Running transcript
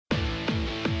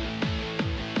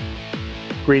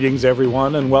Greetings,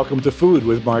 everyone, and welcome to Food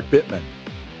with Mark Bittman.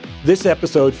 This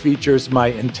episode features my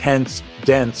intense,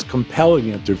 dense, compelling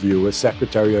interview with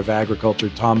Secretary of Agriculture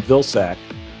Tom Vilsack,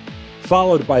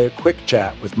 followed by a quick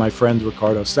chat with my friend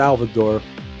Ricardo Salvador,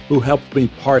 who helped me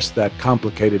parse that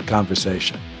complicated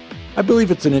conversation. I believe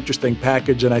it's an interesting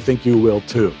package, and I think you will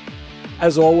too.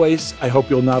 As always, I hope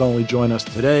you'll not only join us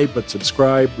today, but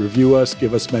subscribe, review us,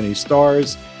 give us many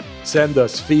stars, send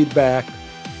us feedback,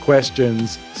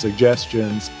 questions,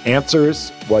 suggestions,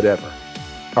 answers, whatever.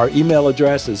 Our email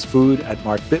address is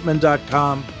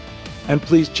food@markbittman.com, and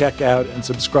please check out and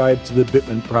subscribe to the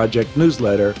Bittman Project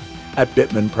newsletter at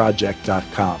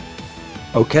bittmanproject.com.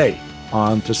 Okay,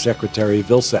 on to Secretary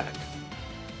Vilsack.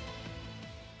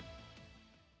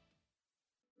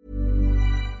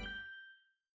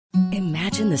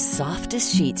 Imagine the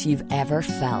softest sheets you've ever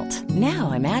felt.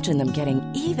 Now imagine them getting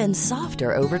even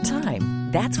softer over time.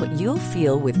 That's what you'll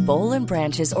feel with Boll &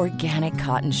 Branch's organic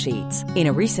cotton sheets. In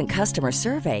a recent customer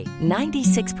survey,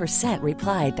 96%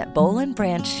 replied that Boll &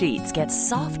 Branch sheets get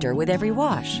softer with every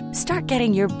wash. Start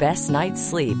getting your best night's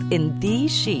sleep in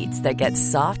these sheets that get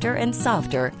softer and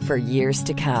softer for years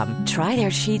to come. Try their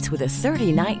sheets with a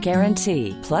 30-night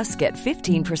guarantee. Plus, get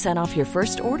 15% off your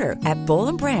first order at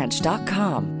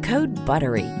bollandbranch.com. Code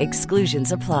BUTTERY.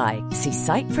 Exclusions apply. See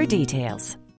site for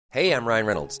details. Hey, I'm Ryan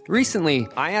Reynolds. Recently,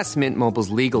 I asked Mint Mobile's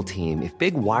legal team if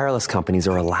big wireless companies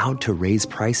are allowed to raise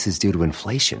prices due to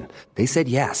inflation. They said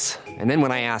yes. And then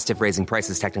when I asked if raising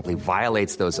prices technically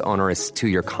violates those onerous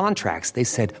two-year contracts, they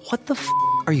said, "What the f***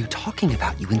 are you talking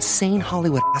about, you insane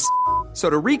Hollywood ass?" So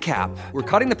to recap, we're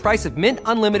cutting the price of Mint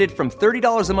Unlimited from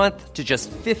 $30 a month to just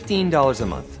 $15 a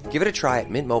month. Give it a try at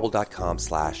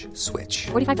mintmobile.com/switch.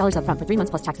 $45 up front for 3 months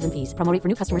plus taxes and fees. Promo rate for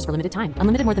new customers for limited time.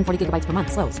 Unlimited more than 40 gigabytes per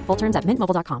month. Slows full terms at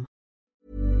mintmobile.com.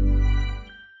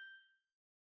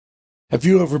 Have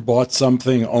you ever bought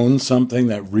something, owned something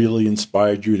that really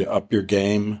inspired you to up your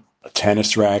game? A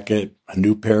tennis racket, a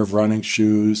new pair of running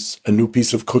shoes, a new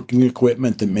piece of cooking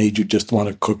equipment that made you just want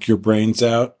to cook your brains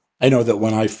out? I know that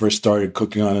when I first started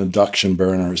cooking on induction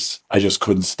burners, I just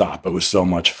couldn't stop. It was so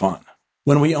much fun.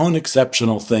 When we own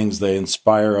exceptional things, they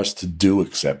inspire us to do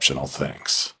exceptional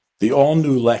things. The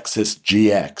all-new Lexus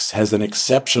GX has an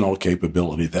exceptional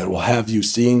capability that will have you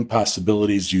seeing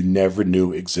possibilities you never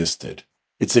knew existed.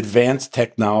 Its advanced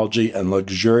technology and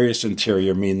luxurious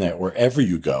interior mean that wherever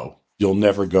you go, you'll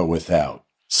never go without.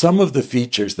 Some of the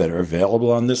features that are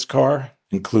available on this car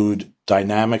include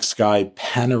dynamic sky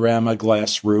panorama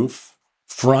glass roof,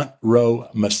 front row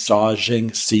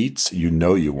massaging seats, you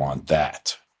know you want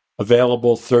that.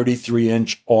 Available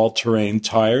 33-inch all-terrain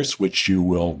tires, which you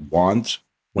will want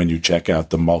when you check out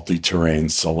the multi-terrain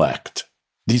Select.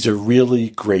 These are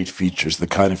really great features, the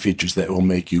kind of features that will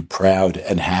make you proud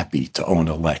and happy to own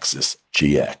a Lexus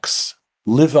GX.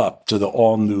 Live up to the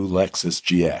all-new Lexus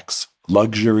GX,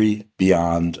 luxury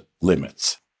beyond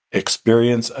limits.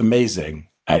 Experience amazing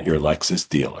at your Lexus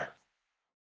dealer.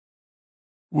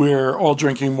 We're all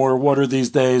drinking more water these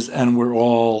days, and we're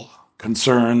all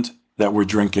concerned that we're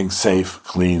drinking safe,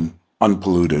 clean,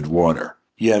 unpolluted water.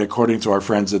 Yet, according to our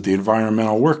friends at the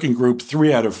Environmental Working Group,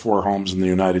 3 out of 4 homes in the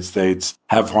United States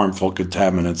have harmful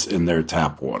contaminants in their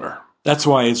tap water. That's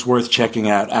why it's worth checking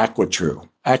out AquaTrue.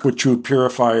 AquaTrue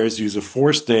purifiers use a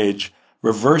 4-stage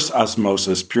reverse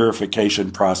osmosis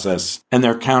purification process, and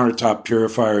their countertop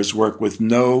purifiers work with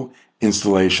no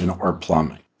installation or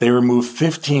plumbing. They remove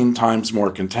 15 times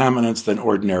more contaminants than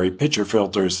ordinary pitcher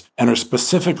filters and are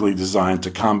specifically designed to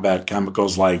combat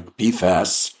chemicals like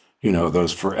PFAS,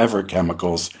 those forever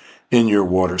chemicals, in your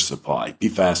water supply.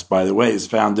 PFAS, by the way, is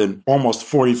found in almost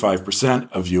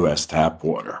 45% of U.S. tap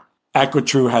water.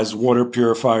 AquaTrue has water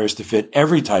purifiers to fit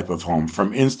every type of home,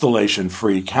 from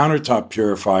installation-free countertop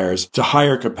purifiers to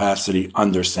higher capacity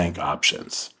under-sink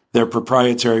options. Their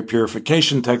proprietary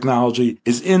purification technology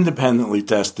is independently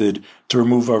tested to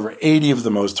remove over 80 of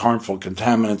the most harmful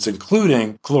contaminants,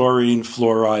 including chlorine,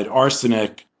 fluoride,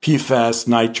 arsenic, PFAS,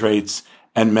 nitrates,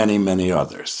 and many, many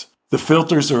others. The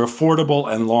filters are affordable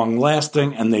and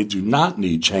long-lasting, and they do not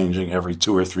need changing every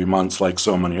 2 or 3 months like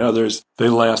so many others. They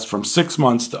last from 6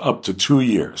 months to up to 2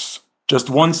 years. Just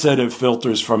one set of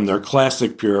filters from their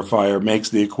classic purifier makes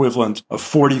the equivalent of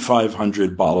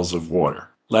 4,500 bottles of water,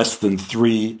 less than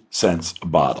 3 cents a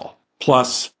bottle.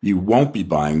 Plus, you won't be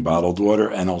buying bottled water,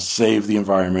 and it'll save the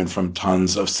environment from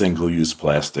tons of single-use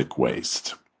plastic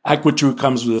waste. AquaTrue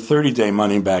comes with a 30-day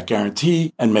money-back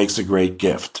guarantee and makes a great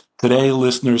gift. Today,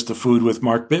 listeners to Food with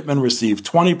Mark Bittman receive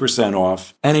 20%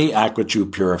 off any AquaTrue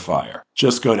purifier.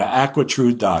 Just go to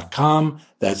aquatrue.com,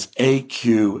 that's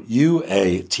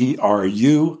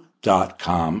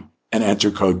AQUATRU.com, and enter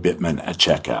code Bittman at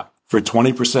checkout. For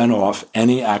 20% off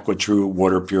any AquaTrue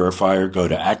water purifier, go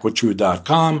to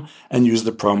aquatrue.com and use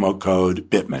the promo code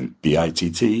BITTMAN,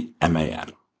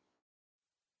 BITTMAN.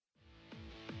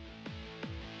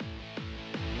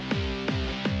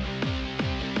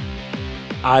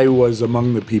 I was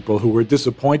among the people who were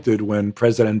disappointed when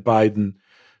President Biden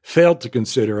failed to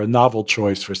consider a novel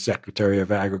choice for Secretary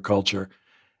of Agriculture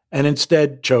and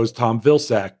instead chose Tom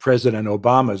Vilsack, President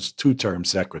Obama's two-term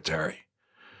secretary.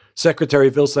 Secretary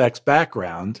Vilsack's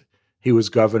background, he was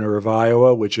governor of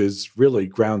Iowa, which is really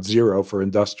ground zero for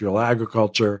industrial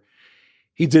agriculture.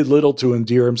 He did little to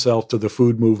endear himself to the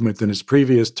food movement in his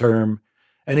previous term,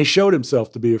 and he showed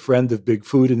himself to be a friend of big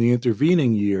food in the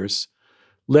intervening years,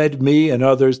 led me and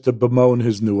others to bemoan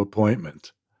his new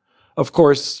appointment. Of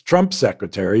course, Trump's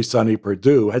secretary, Sonny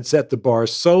Perdue, had set the bar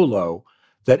so low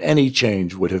that any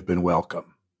change would have been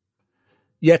welcome.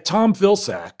 Yet Tom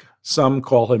Vilsack, some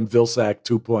call him Vilsack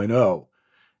 2.0,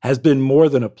 has been more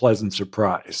than a pleasant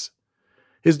surprise.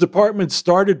 His department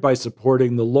started by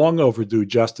supporting the long overdue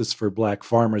Justice for Black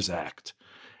Farmers Act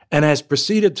and has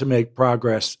proceeded to make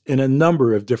progress in a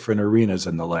number of different arenas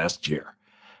in the last year,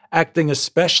 acting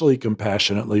especially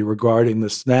compassionately regarding the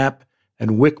SNAP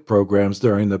and WIC programs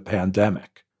during the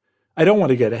pandemic. I don't want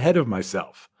to get ahead of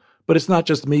myself, but it's not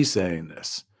just me saying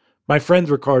this. My friend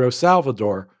Ricardo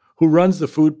Salvador, who runs the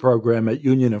food program at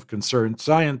Union of Concerned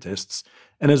Scientists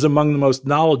and is among the most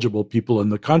knowledgeable people in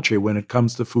the country when it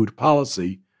comes to food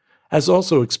policy, has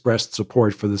also expressed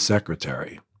support for the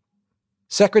secretary.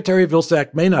 Secretary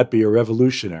Vilsack may not be a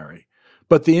revolutionary,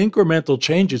 but the incremental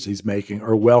changes he's making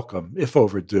are welcome, if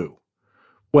overdue.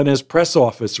 When his press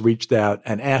office reached out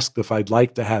and asked if I'd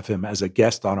like to have him as a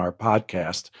guest on our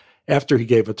podcast after he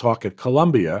gave a talk at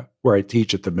Columbia, where I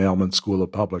teach at the Mailman School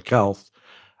of Public Health,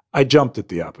 I jumped at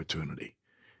the opportunity.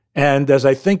 And as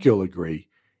I think you'll agree,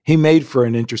 he made for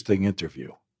an interesting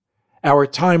interview. Our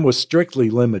time was strictly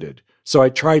limited, so I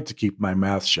tried to keep my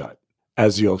mouth shut,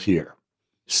 as you'll hear.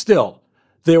 Still,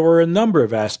 there were a number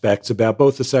of aspects about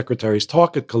both the Secretary's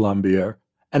talk at Columbia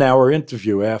and our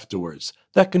interview afterwards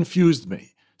that confused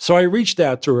me, so I reached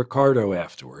out to Ricardo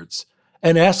afterwards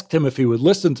and asked him if he would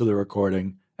listen to the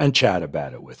recording and chat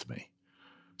about it with me.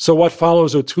 So what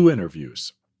follows are two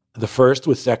interviews. The first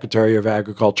with Secretary of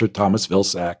Agriculture Thomas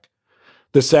Vilsack,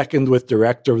 the second with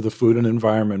Director of the Food and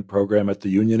Environment Program at the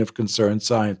Union of Concerned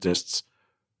Scientists,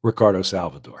 Ricardo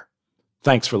Salvador.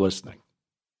 Thanks for listening.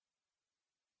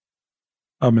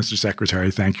 Mr. Secretary,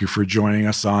 thank you for joining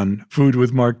us on Food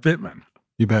with Mark Bittman.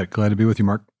 You bet. Glad to be with you,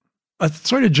 Mark. A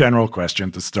sort of general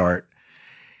question to start.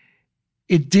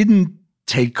 It didn't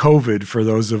take COVID for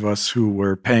those of us who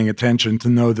were paying attention to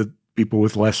know that people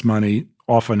with less money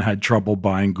often had trouble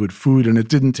buying good food, and it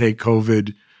didn't take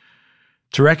COVID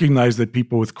to recognize that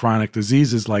people with chronic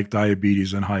diseases like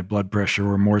diabetes and high blood pressure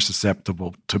were more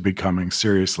susceptible to becoming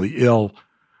seriously ill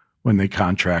when they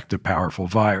contract a powerful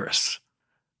virus.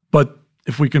 But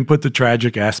if we can put the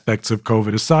tragic aspects of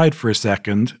COVID aside for a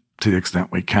second, to the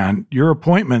extent we can, your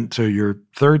appointment to your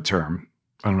third term,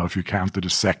 I don't know if you counted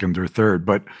as second or third,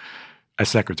 but as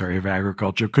Secretary of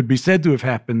Agriculture, could be said to have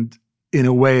happened in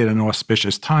a way at an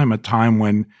auspicious time, a time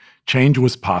when change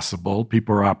was possible,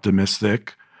 people were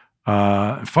optimistic,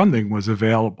 funding was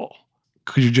available.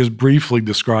 Could you just briefly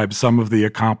describe some of the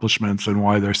accomplishments and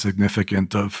why they're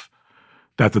significant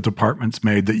that the department's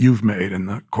made, that you've made in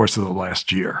the course of the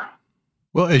last year?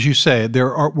 Well, as you say,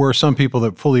 were some people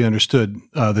that fully understood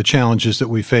the challenges that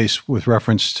we face with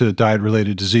reference to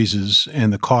diet-related diseases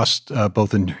and the cost,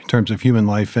 both in terms of human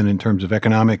life and in terms of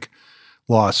economic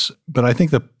loss. But I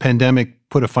think the pandemic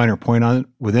put a finer point on it.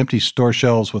 With empty store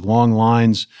shelves, with long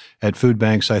lines at food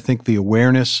banks, I think the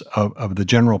awareness of the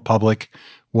general public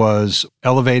was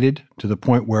elevated to the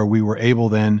point where we were able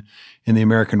then, in the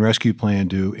American Rescue Plan,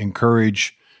 to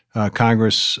encourage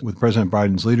Congress, with President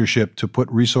Biden's leadership, to put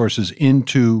resources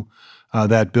into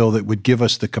that bill that would give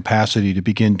us the capacity to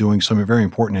begin doing some very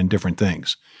important and different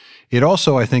things. It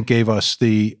also, I think, gave us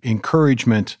the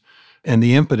encouragement and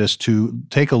the impetus to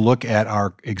take a look at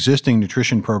our existing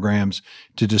nutrition programs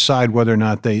to decide whether or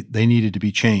not they needed to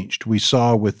be changed. We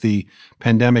saw with the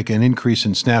pandemic an increase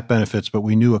in SNAP benefits, but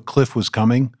we knew a cliff was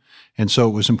coming. And so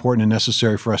it was important and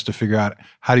necessary for us to figure out,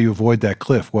 how do you avoid that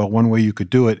cliff? Well, one way you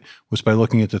could do it was by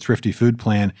looking at the Thrifty Food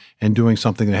Plan and doing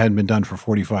something that hadn't been done for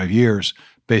 45 years,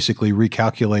 basically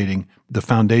recalculating the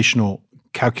foundational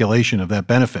calculation of that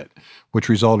benefit, which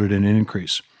resulted in an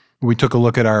increase. We took a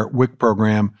look at our WIC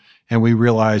program and we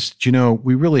realized,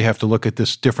 we really have to look at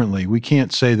this differently. We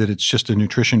can't say that it's just a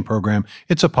nutrition program.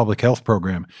 It's a public health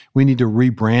program. We need to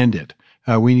rebrand it.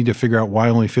 We need to figure out why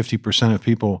only 50% of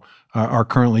people are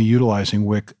currently utilizing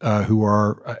WIC who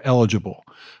are eligible.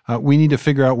 We need to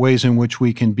figure out ways in which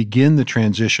we can begin the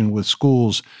transition with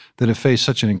schools that have faced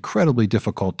such an incredibly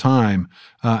difficult time.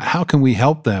 How can we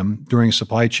help them during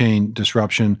supply chain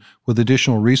disruption with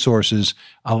additional resources,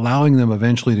 allowing them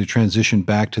eventually to transition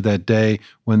back to that day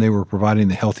when they were providing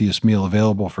the healthiest meal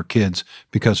available for kids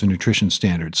because of nutrition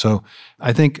standards? So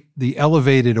I think the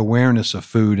elevated awareness of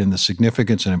food and the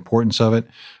significance and importance of it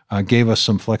gave us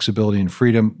some flexibility and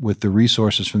freedom with the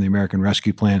resources from the American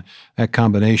Rescue Plan. That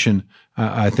combination,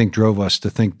 I think, drove us to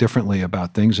think differently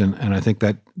about things, and I think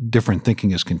that different thinking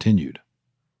has continued.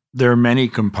 There are many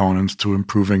components to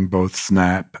improving both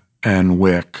SNAP and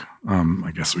WIC.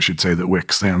 I guess we should say that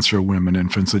WIC stands for Women,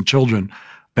 Infants, and Children,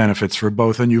 benefits for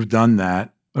both, and you've done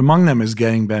that. Among them is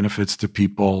getting benefits to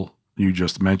people, you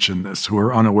just mentioned this, who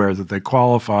are unaware that they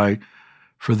qualify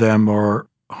for them, or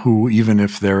who, even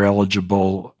if they're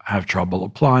eligible, have trouble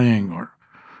applying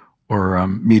or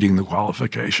meeting the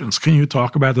qualifications. Can you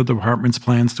talk about the department's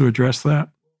plans to address that?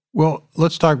 Well,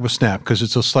 let's talk with SNAP because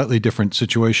it's a slightly different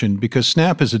situation because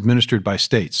SNAP is administered by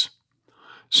states.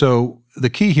 So the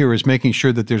key here is making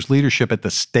sure that there's leadership at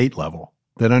the state level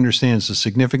that understands the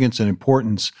significance and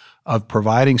importance of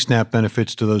providing SNAP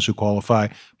benefits to those who qualify,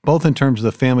 both in terms of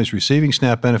the families receiving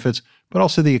SNAP benefits, but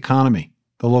also the economy,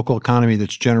 the local economy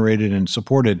that's generated and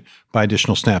supported by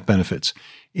additional SNAP benefits.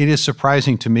 It is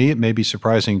surprising to me, it may be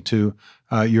surprising to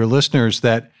your listeners,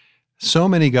 that so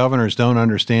many governors don't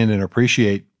understand and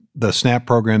appreciate the SNAP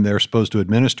program they're supposed to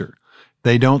administer.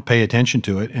 They don't pay attention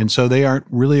to it, and so they aren't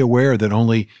really aware that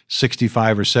only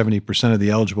 65 or 70% of the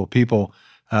eligible people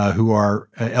who are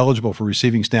eligible for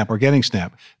receiving SNAP are getting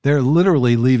SNAP. They're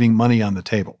literally leaving money on the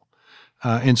table.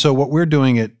 And so what we're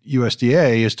doing at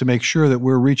USDA is to make sure that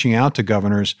we're reaching out to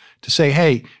governors to say,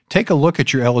 hey, take a look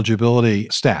at your eligibility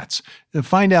stats,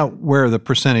 find out where the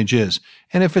percentage is.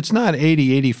 And if it's not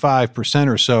 80, 85%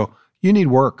 or so, you need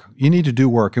work. You need to do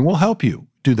work, and we'll help you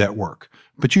do that work.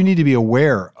 But you need to be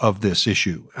aware of this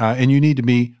issue, and you need to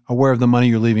be aware of the money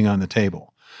you're leaving on the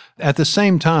table. At the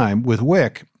same time, with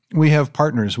WIC, we have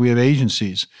partners, we have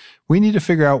agencies. We need to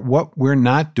figure out what we're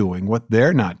not doing, what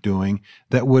they're not doing,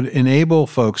 that would enable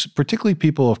folks, particularly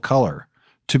people of color,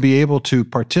 to be able to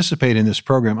participate in this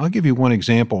program. I'll give you one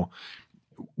example.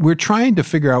 We're trying to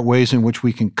figure out ways in which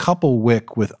we can couple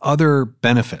WIC with other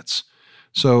benefits.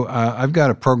 So I've got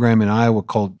a program in Iowa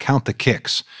called Count the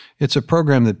Kicks. It's a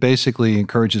program that basically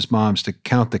encourages moms to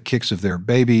count the kicks of their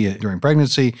baby during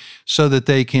pregnancy so that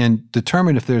they can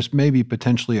determine if there's maybe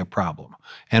potentially a problem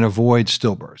and avoid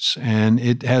stillbirths. And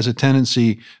it has a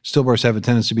tendency, stillbirths have a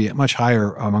tendency to be much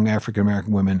higher among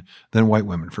African-American women than white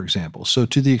women, for example. So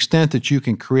to the extent that you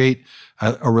can create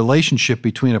a relationship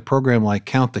between a program like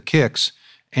Count the Kicks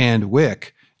and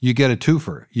WIC, you get a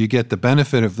twofer. You get the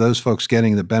benefit of those folks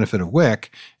getting the benefit of WIC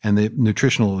and the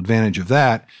nutritional advantage of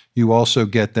that. You also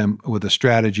get them with a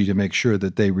strategy to make sure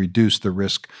that they reduce the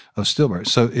risk of stillbirth.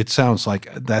 So it sounds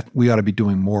like that we ought to be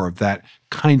doing more of that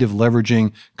kind of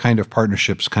leveraging, kind of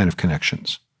partnerships, kind of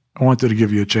connections. I wanted to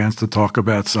give you a chance to talk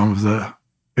about some of the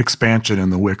expansion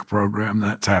in the WIC program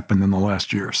that's happened in the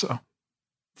last year or so.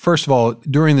 First of all,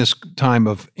 during this time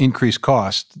of increased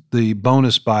cost, the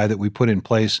bonus buy that we put in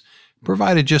place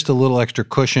provided just a little extra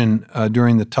cushion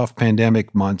during the tough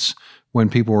pandemic months when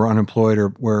people were unemployed or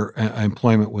where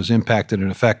employment was impacted and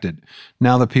affected.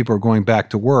 Now that people are going back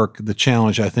to work, the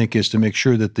challenge, I think, is to make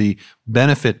sure that the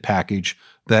benefit package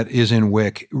that is in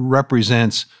WIC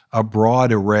represents a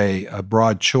broad array, a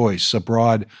broad choice, a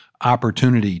broad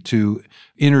opportunity to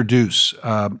introduce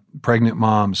pregnant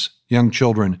moms, young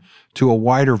children, to a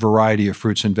wider variety of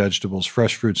fruits and vegetables,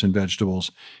 fresh fruits and vegetables,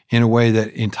 in a way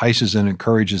that entices and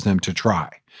encourages them to try.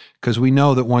 Because we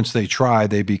know that once they try,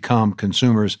 they become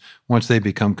consumers. Once they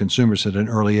become consumers at an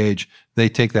early age, they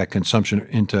take that consumption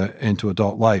into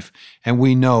adult life. And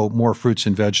we know more fruits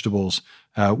and vegetables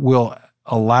will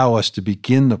allow us to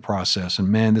begin the process. And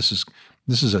man, this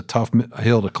is a tough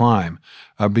hill to climb.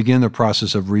 Begin the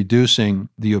process of reducing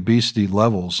the obesity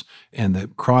levels and the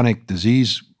chronic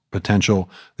disease potential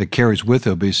that carries with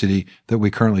obesity that we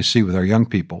currently see with our young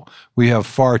people. We have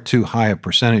far too high a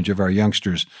percentage of our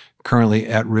youngsters currently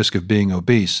at risk of being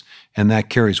obese, and that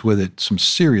carries with it some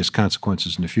serious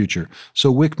consequences in the future.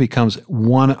 So WIC becomes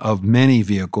one of many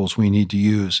vehicles we need to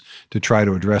use to try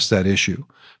to address that issue.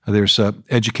 There's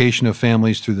education of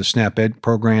families through the SNAP Ed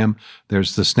program.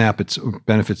 There's the SNAP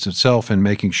benefits itself, and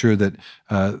making sure that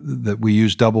that we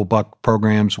use double buck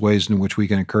programs, ways in which we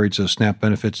can encourage those SNAP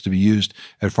benefits to be used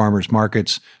at farmers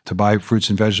markets to buy fruits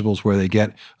and vegetables where they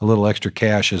get a little extra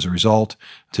cash as a result.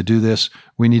 To do this,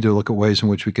 we need to look at ways in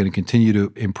which we can to continue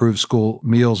to improve school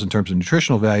meals in terms of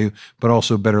nutritional value, but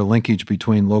also better linkage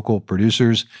between local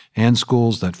producers and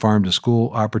schools. That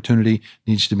farm-to-school opportunity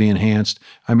needs to be enhanced.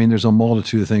 I mean, there's a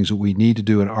multitude of things that we need to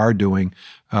do and are doing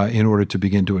in order to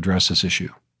begin to address this issue.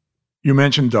 You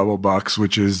mentioned double bucks,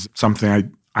 which is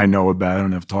something I know about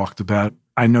and have talked about.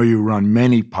 I know you run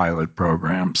many pilot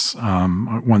programs.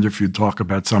 I wonder if you'd talk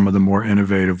about some of the more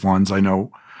innovative ones. I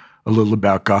know a little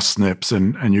about GusSNPs,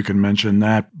 and you can mention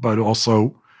that, but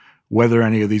also whether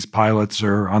any of these pilots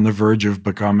are on the verge of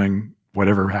becoming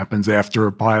whatever happens after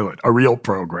a pilot, a real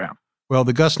program. Well,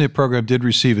 the GusSNP program did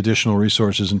receive additional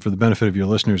resources, and for the benefit of your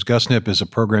listeners, GusSNP is a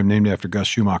program named after Gus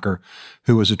Schumacher,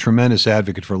 who was a tremendous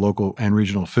advocate for local and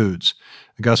regional foods.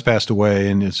 Gus passed away,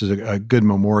 and it's a good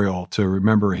memorial to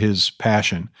remember his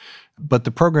passion. But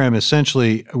the program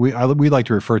essentially, we like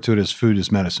to refer to it as food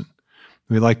as medicine.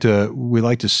 We like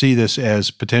to see this as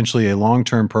potentially a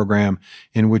long-term program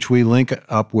in which we link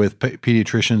up with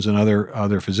pediatricians and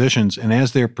other physicians, and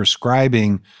as they're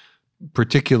prescribing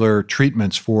particular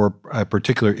treatments for a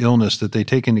particular illness, that they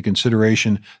take into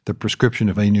consideration the prescription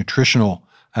of a nutritional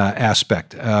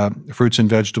aspect, fruits and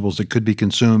vegetables that could be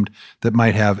consumed that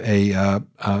might have a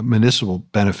medicinal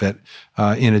benefit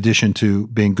in addition to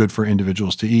being good for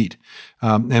individuals to eat.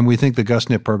 And we think the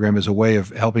GusSNP program is a way of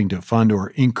helping to fund or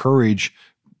encourage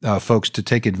folks to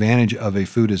take advantage of a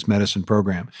food as medicine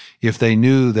program. If they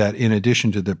knew that in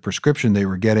addition to the prescription they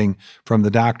were getting from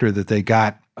the doctor, that they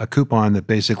got a coupon that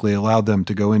basically allowed them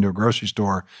to go into a grocery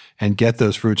store and get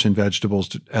those fruits and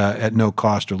vegetables at no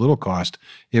cost or little cost,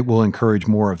 it will encourage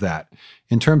more of that.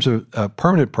 In terms of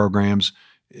permanent programs,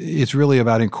 it's really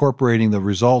about incorporating the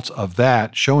results of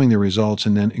that, showing the results,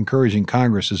 and then encouraging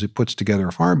Congress as it puts together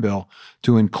a farm bill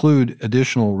to include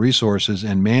additional resources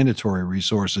and mandatory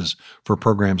resources for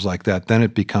programs like that. Then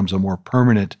it becomes a more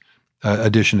permanent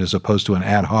addition as opposed to an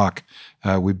ad hoc,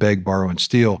 we beg, borrow, and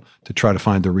steal to try to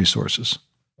find the resources.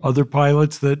 Other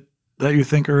pilots that you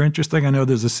think are interesting? I know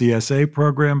there's a CSA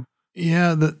program.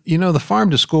 Yeah, the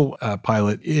farm-to-school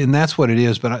pilot, and that's what it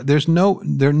is. But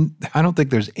I don't think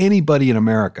there's anybody in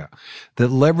America that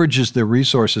leverages the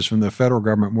resources from the federal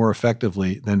government more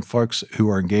effectively than folks who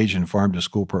are engaged in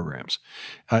farm-to-school programs.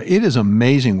 It is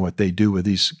amazing what they do with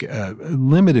these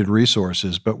limited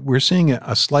resources, but we're seeing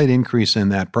a slight increase in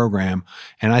that program,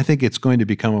 and I think it's going to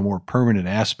become a more permanent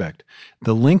aspect.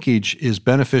 The linkage is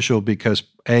beneficial because,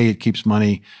 A, it keeps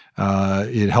money.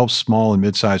 It helps small and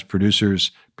mid-sized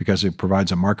producers because it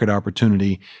provides a market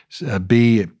opportunity.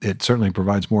 B, it certainly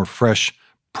provides more fresh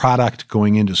product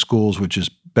going into schools, which is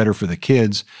better for the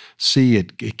kids. C,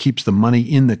 it keeps the money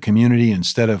in the community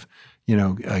instead of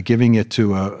giving it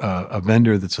to a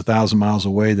vendor that's 1,000 miles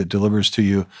away that delivers to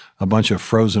you a bunch of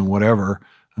frozen whatever.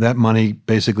 That money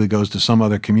basically goes to some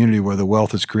other community where the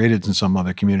wealth is created in some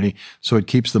other community. So it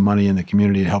keeps the money in the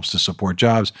community. It helps to support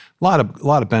jobs. A lot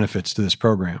of benefits to this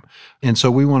program. And so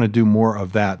we want to do more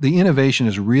of that. The innovation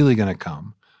is really going to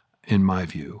come, in my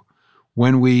view,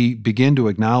 when we begin to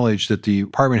acknowledge that the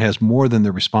department has more than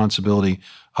the responsibility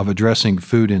of addressing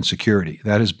food insecurity.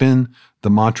 That has been the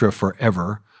mantra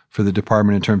forever for the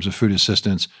department in terms of food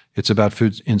assistance. It's about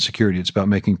food insecurity. It's about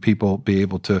making people be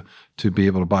able to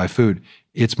buy food.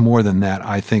 It's more than that.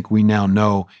 I think we now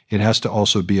know it has to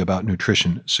also be about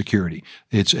nutrition security.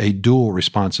 It's a dual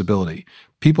responsibility.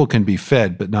 People can be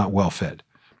fed, but not well fed.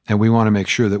 And we want to make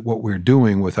sure that what we're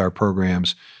doing with our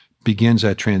programs begins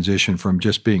that transition from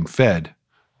just being fed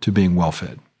to being well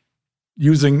fed.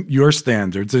 Using your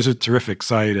standards, there's a terrific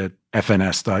site at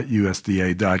fns.usda.gov,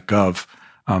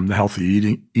 the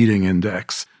Healthy Eating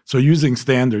Index. So using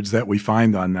standards that we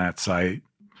find on that site,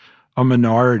 a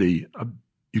minority,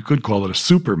 you could call it a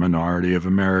super minority of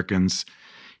Americans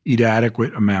eat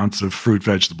adequate amounts of fruit,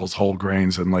 vegetables, whole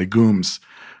grains, and legumes.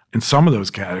 In some of those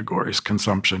categories,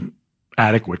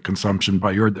 adequate consumption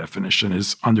by your definition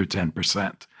is under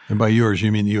 10%. And by yours, you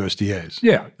mean the USDA's?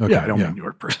 Yeah. Okay, I don't mean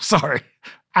your person. Sorry.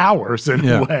 Ours in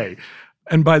a way.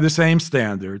 And by the same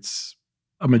standards,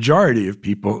 a majority of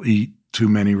people eat too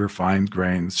many refined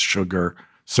grains, sugar,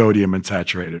 sodium, and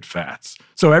saturated fats.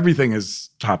 So everything is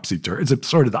topsy-turvy. It's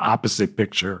sort of the opposite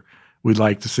picture we'd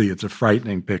like to see. It's a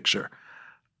frightening picture.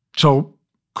 So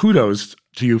kudos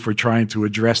to you for trying to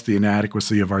address the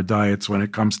inadequacy of our diets when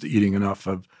it comes to eating enough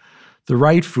of the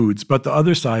right foods. But the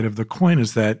other side of the coin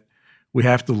is that we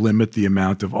have to limit the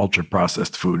amount of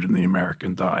ultra-processed food in the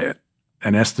American diet.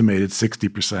 An estimated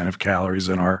 60% of calories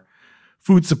in our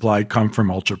food supply come from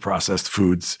ultra-processed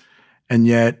foods. And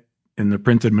yet, in the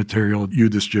printed material you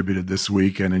distributed this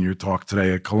week and in your talk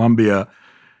today at Columbia,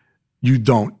 you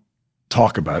don't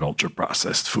talk about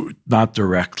ultra-processed food, not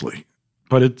directly.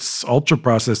 But it's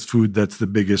ultra-processed food that's the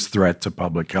biggest threat to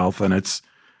public health, and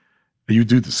you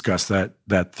do discuss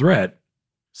that threat.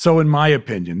 So in my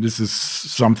opinion, this is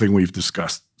something we've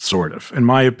discussed, sort of. In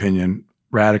my opinion,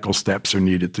 radical steps are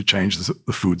needed to change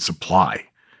the food supply.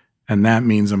 And that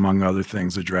means, among other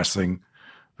things, addressing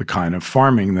the kind of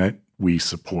farming that we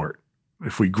support.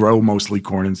 If we grow mostly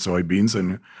corn and soybeans,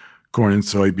 and corn and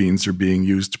soybeans are being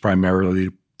used primarily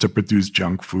to produce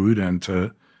junk food and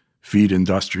to feed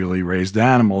industrially raised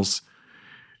animals,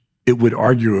 it would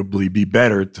arguably be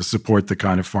better to support the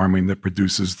kind of farming that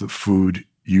produces the food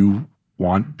you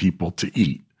want people to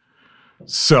eat.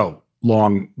 So,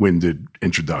 long-winded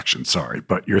introduction, sorry,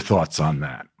 but your thoughts on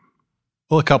that?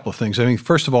 Well, a couple of things. I mean,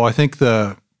 first of all, I think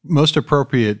the most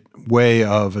appropriate way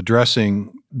of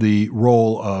addressing the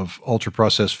role of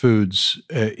ultra-processed foods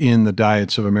in the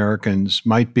diets of Americans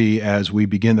might be as we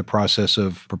begin the process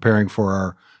of preparing for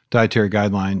our dietary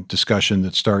guideline discussion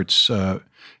that starts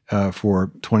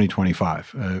for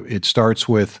 2025. It starts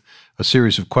with a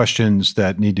series of questions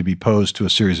that need to be posed to a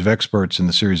series of experts, and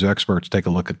the series of experts take a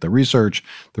look at the research.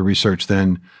 The research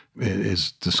then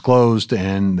is disclosed,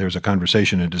 and there's a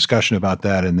conversation and discussion about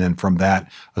that, and then from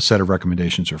that, a set of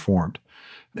recommendations are formed.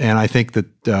 And I think that,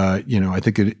 I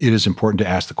think it is important to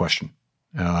ask the question.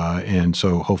 And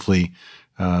so hopefully,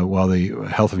 while the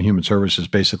Health and Human Services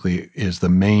basically is the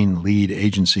main lead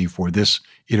agency for this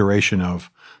iteration of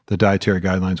the dietary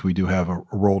guidelines, we do have a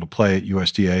role to play at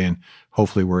USDA, and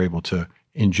hopefully we're able to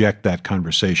inject that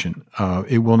conversation.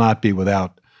 It will not be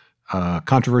without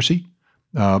controversy,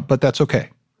 but that's okay.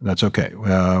 That's okay.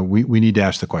 We need to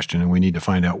ask the question, and we need to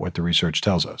find out what the research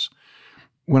tells us.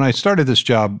 When I started this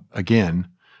job again,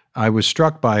 I was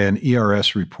struck by an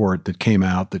ERS report that came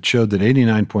out that showed that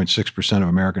 89.6% of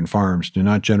American farms do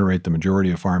not generate the majority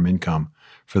of farm income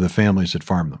for the families that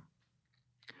farm them,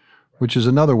 which is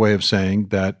another way of saying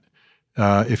that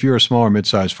if you're a small or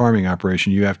mid-sized farming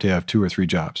operation, you have to have 2 or 3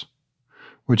 jobs,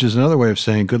 which is another way of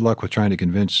saying good luck with trying to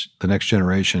convince the next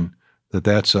generation that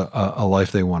that's a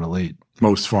life they want to lead.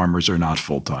 Most farmers are not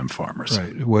full-time farmers.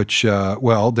 Right, which,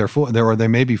 they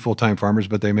may be full-time farmers,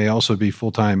 but they may also be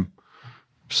full-time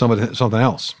something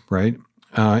else, right?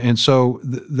 And so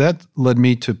that led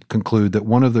me to conclude that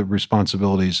one of the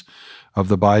responsibilities of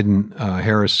the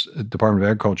Biden-Harris Department of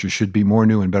Agriculture should be more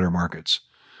new and better markets.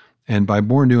 And by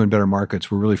more new and better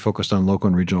markets, we're really focused on local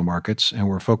and regional markets, and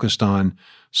we're focused on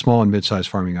small and mid-sized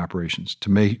farming operations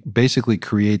to basically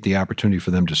create the opportunity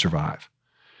for them to survive.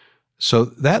 So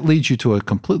that leads you to a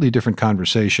completely different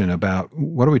conversation about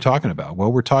what are we talking about?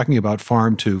 Well, we're talking about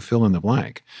farm to fill in the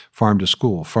blank, farm to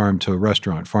school, farm to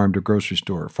restaurant, farm to grocery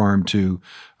store, farm to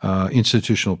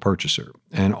institutional purchaser.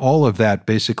 And all of that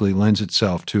basically lends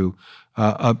itself to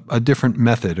a different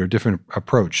method or different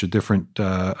approach, a different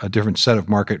set of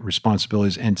market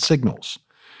responsibilities and signals.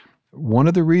 One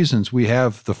of the reasons we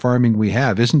have the farming we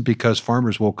have isn't because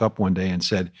farmers woke up one day and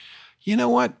said, you know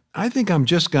what, I think I'm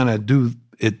just going to do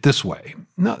it this way.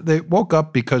 No, they woke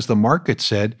up because the market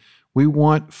said, we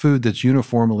want food that's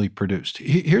uniformly produced.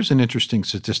 Here's an interesting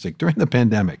statistic. During the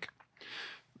pandemic,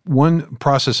 one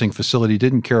processing facility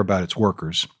didn't care about its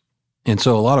workers, and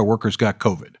so a lot of workers got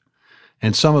COVID.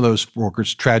 And some of those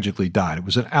workers tragically died. It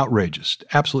was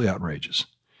absolutely outrageous.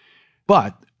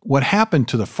 But what happened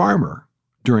to the farmer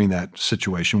during that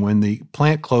situation, when the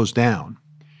plant closed down,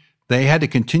 they had to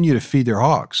continue to feed their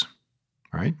hogs,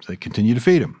 right? So they continue to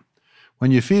feed them.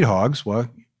 When you feed hogs, well,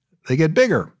 they get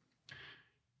bigger.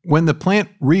 When the plant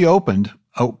reopened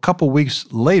a couple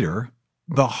weeks later,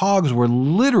 the hogs were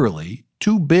literally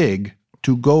too big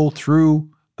to go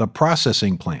through the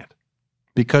processing plant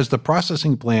because the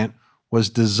processing plant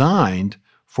was designed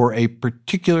for a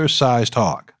particular sized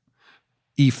hog.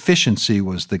 Efficiency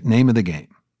was the name of the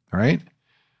game, right?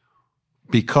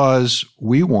 Because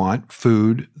we want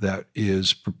food that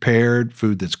is prepared,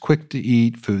 food that's quick to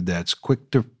eat, food that's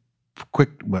the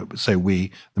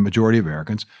majority of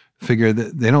Americans, figure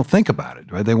that they don't think about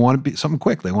it, right? They want to be something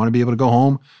quick. They want to be able to go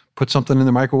home, put something in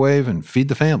the microwave and feed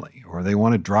the family, or they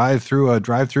want to drive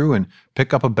through and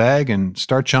pick up a bag and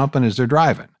start chomping as they're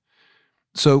driving.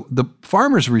 So the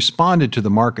farmers responded to the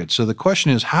market. So the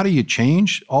question is, how do you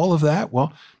change all of that?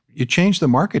 Well, you change the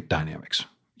market dynamics.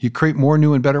 You create more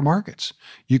new and better markets.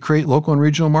 You create local and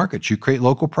regional markets. You create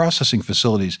local processing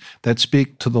facilities that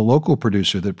speak to the local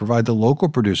producer, that provide the local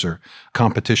producer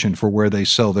competition for where they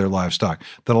sell their livestock,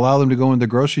 that allow them to go in the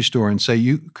grocery store and say,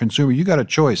 you consumer, you got a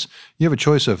choice. You have a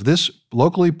choice of this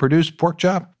locally produced pork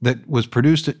chop that was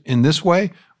produced in this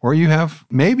way, or you have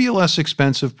maybe a less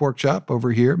expensive pork chop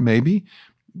over here, maybe.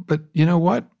 But you know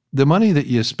what? the money that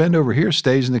you spend over here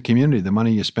stays in the community. The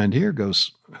money you spend here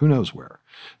goes who knows where.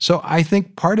 So I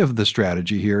think part of the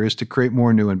strategy here is to create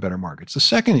more new and better markets. The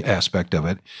second aspect of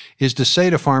it is to say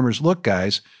to farmers, look,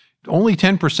 guys, only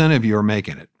 10% of you are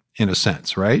making it, in a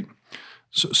sense, right?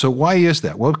 So why is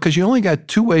that? Well, because you only got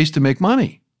two ways to make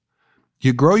money.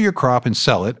 You grow your crop and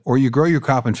sell it, or you grow your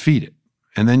crop and feed it,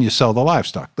 and then you sell the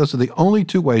livestock. Those are the only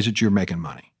two ways that you're making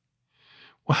money.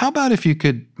 Well, how about if you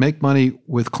could make money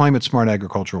with climate-smart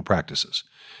agricultural practices?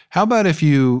 How about if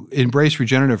you embrace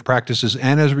regenerative practices,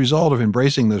 and as a result of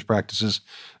embracing those practices,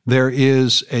 there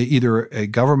is either a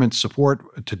government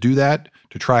support to do that,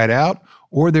 to try it out,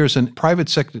 or there's a private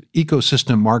sector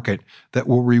ecosystem market that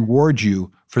will reward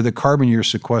you for the carbon you're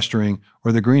sequestering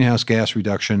or the greenhouse gas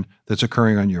reduction that's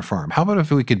occurring on your farm. How about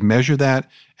if we could measure that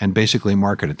and basically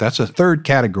market it? That's a third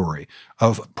category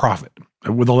of profit.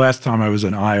 Well, the last time I was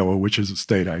in Iowa, which is a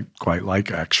state I quite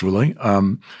like, actually,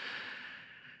 a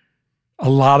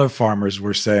lot of farmers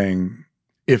were saying,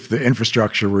 if the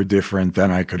infrastructure were different,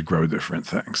 then I could grow different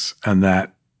things. And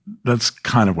that's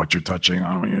kind of what you're touching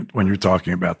on when you're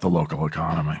talking about the local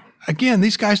economy. Again,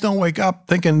 these guys don't wake up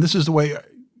thinking this is the way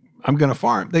I'm going to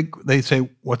farm. They say,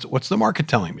 what's the market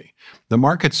telling me? The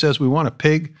market says we want a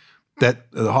pig, the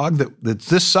hog that's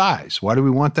this size. Why do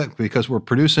we want that? Because we're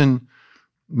producing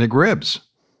McRibs.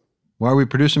 Why are we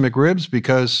producing McRibs?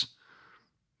 Because,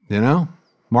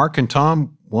 Mark and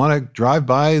Tom want to drive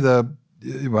by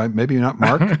maybe not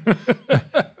Mark.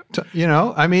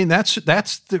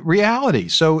 That's the reality.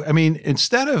 So,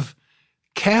 instead of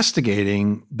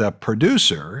castigating the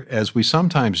producer, as we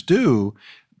sometimes do,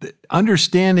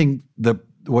 understanding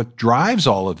what drives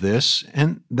all of this,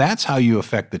 and that's how you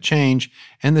affect the change.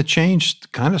 And the change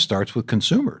kind of starts with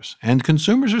consumers. And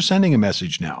consumers are sending a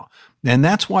message now. And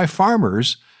that's why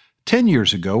farmers, 10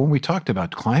 years ago, when we talked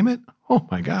about climate, oh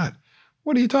my God,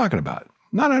 what are you talking about?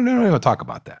 No, I don't want to talk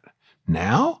about that.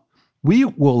 Now, we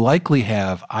will likely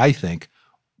have, I think,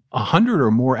 100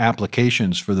 or more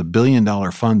applications for the $1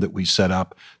 billion fund that we set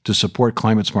up to support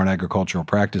climate-smart agricultural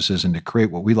practices and to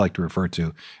create what we like to refer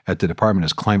to at the department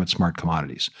as climate-smart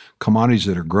commodities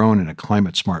that are grown in a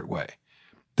climate-smart way.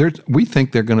 We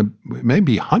think ththere are going to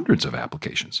maybe hundreds of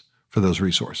applications for those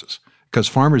resources because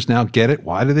farmers now get it.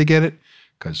 Why do they get it?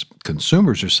 Because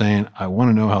consumers are saying, I want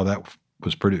to know how that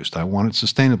was produced. I want it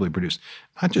sustainably produced.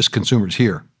 Not just consumers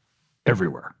here,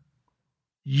 everywhere.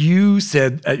 You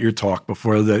said at your talk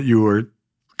before that you were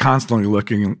constantly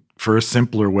looking for a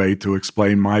simpler way to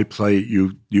explain my plate.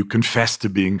 You confessed to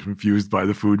being confused by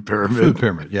the food pyramid. Food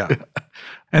pyramid, yeah.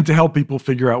 And to help people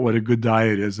figure out what a good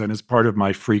diet is. And as part of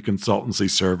my free consultancy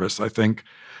service, I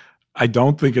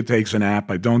don't think it takes an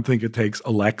app. I don't think it takes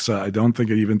Alexa. I don't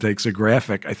think it even takes a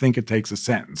graphic. I think it takes a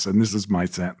sentence. And this is my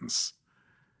sentence.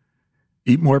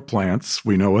 Eat more plants.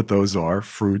 We know what those are.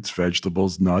 Fruits,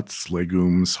 vegetables, nuts,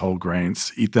 legumes, whole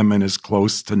grains. Eat them in as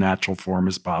close to natural form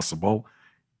as possible.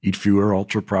 Eat fewer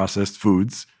ultra-processed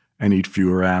foods and eat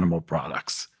fewer animal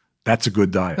products. That's a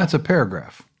good diet. That's a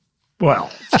paragraph.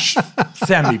 Well,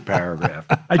 semi-paragraph.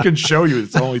 I can show you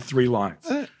it's only 3 lines.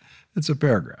 It's a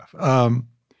paragraph.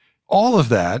 All of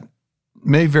that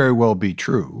may very well be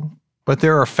true, but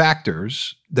there are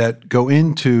factors that go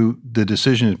into the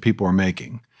decision that people are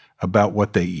making about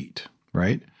what they eat,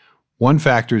 right? One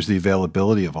factor is the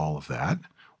availability of all of that.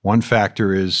 One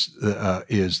factor is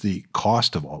the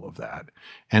cost of all of that.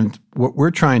 And what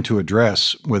we're trying to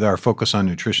address with our focus on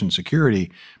nutrition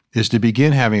security is to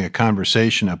begin having a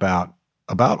conversation about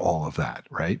all of that,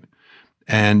 right?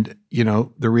 And,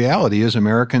 the reality is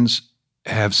Americans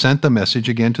have sent the message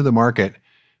again to the market,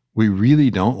 we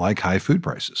really don't like high food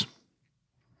prices.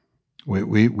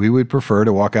 We would prefer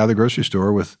to walk out of the grocery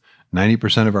store with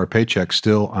 90% of our paycheck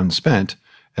still unspent,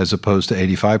 as opposed to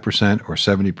 85% or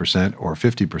 70% or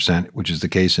 50%, which is the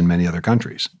case in many other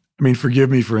countries. Forgive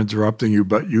me for interrupting you,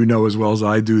 but you know as well as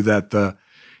I do that the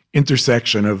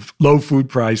intersection of low food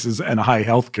prices and high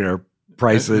healthcare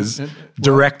prices,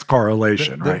 direct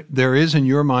correlation, right? There is in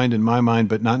your mind, in my mind,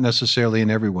 but not necessarily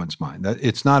in everyone's mind.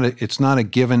 It's not a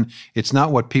given. It's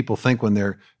not what people think when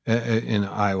they're in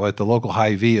Iowa at the local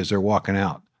Hy-Vee as they're walking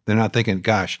out. They're not thinking,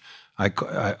 gosh,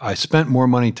 I spent more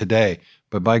money today,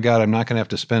 but by God, I'm not going to have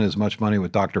to spend as much money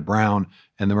with Dr. Brown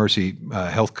and the Mercy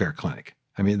Healthcare Clinic.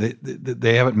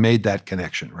 They haven't made that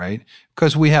connection, right?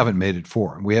 Because we haven't made it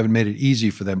for them. We haven't made it easy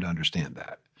for them to understand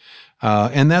that.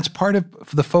 And that's part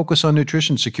of the focus on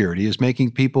nutrition security is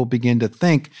making people begin to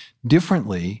think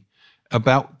differently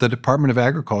about the Department of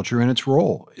Agriculture and its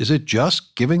role. Is it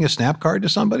just giving a SNAP card to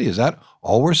somebody? Is that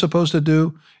all we're supposed to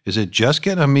do? Is it just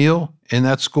getting a meal in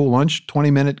that school lunch,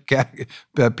 20-minute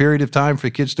period of time for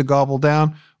kids to gobble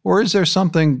down? Or is there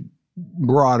something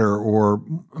broader or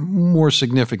more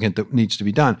significant that needs to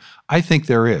be done? I think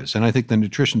there is. And I think the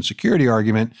nutrition security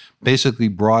argument basically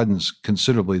broadens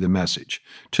considerably the message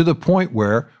to the point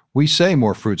where we say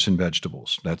more fruits and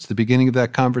vegetables. That's the beginning of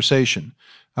that conversation.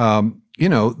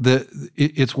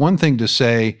 It's one thing to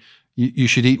say you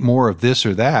should eat more of this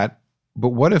or that, but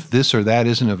what if this or that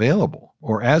isn't available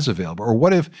or as available? Or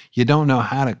what if you don't know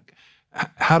how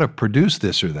to produce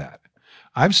this or that?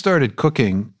 I've started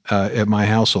cooking at my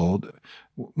household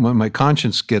when my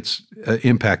conscience gets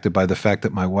impacted by the fact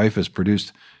that my wife has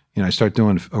produced, I start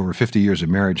doing over 50 years of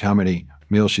marriage, how many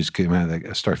meals she's came out.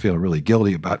 I start feeling really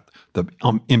guilty about the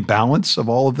imbalance of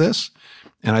all of this.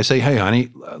 And I say, hey,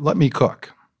 honey, let me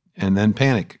cook. And then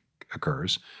panic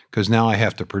occurs because now I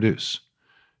have to produce.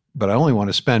 But I only want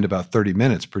to spend about 30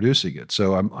 minutes producing it.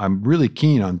 So I'm really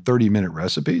keen on 30-minute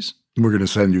recipes. We're going to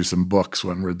send you some books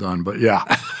when we're done, but yeah.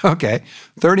 Okay,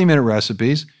 30-minute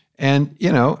recipes. And,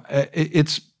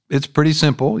 it's pretty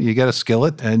simple. You get a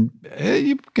skillet and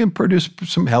you can produce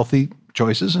some healthy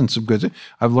choices and some good.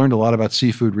 I've learned a lot about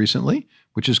seafood recently,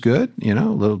 which is good, a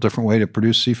little different way to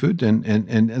produce seafood.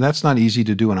 And that's not easy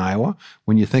to do in Iowa.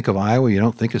 When you think of Iowa, you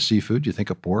don't think of seafood, you think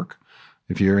of pork.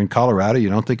 If you're in Colorado, you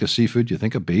don't think of seafood, you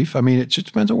think of beef. I mean, it just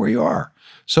depends on where you are.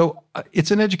 So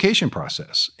it's an education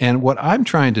process. And what I'm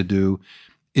trying to do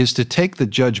is to take the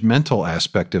judgmental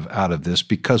aspect out of this,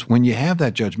 because when you have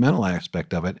that judgmental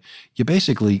aspect of it, you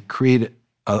basically create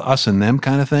a us and them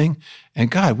kind of thing.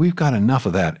 And God, we've got enough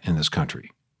of that in this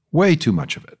country, way too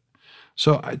much of it.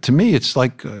 So to me, it's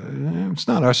like, it's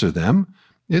not us or them,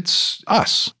 it's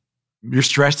us. You're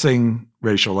stressing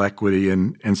racial equity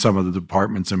in some of the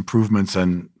department's improvements,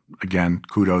 and again,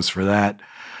 kudos for that.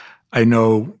 I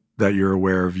know that you're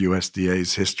aware of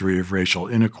USDA's history of racial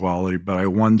inequality, but I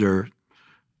wonder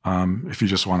if you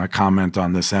just want to comment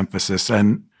on this emphasis.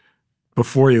 And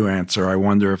before you answer, I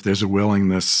wonder if there's a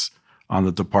willingness on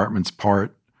the department's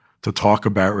part to talk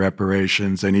about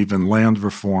reparations and even land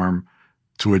reform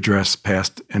to address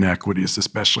past inequities,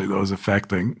 especially those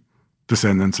affecting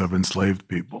descendants of enslaved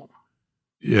people.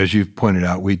 As you've pointed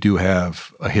out, we do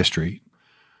have a history.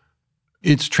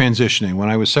 It's transitioning. When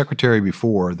I was secretary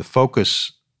before, the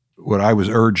focus, what I was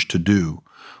urged to do,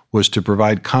 was to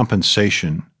provide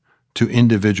compensation to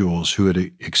individuals who had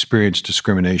experienced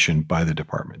discrimination by the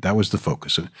department. That was the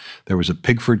focus. There was a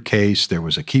Pigford case, there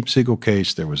was a Keepsiegel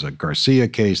case, there was a Garcia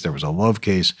case, there was a Love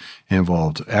case,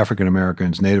 involved African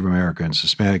Americans, Native Americans,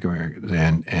 Hispanic Americans,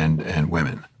 and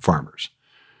women, farmers.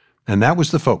 And that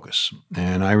was the focus.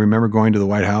 And I remember going to the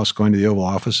White House, going to the Oval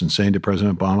Office and saying to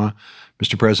President Obama,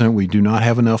 Mr. President, we do not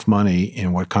have enough money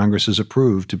in what Congress has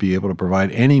approved to be able to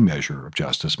provide any measure of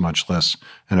justice, much less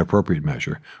an appropriate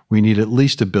measure. We need at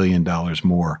least $1 billion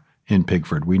more in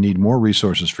Pigford. We need more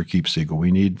resources for Keepsiegel.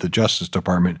 We need the Justice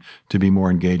Department to be more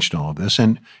engaged in all of this.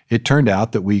 And it turned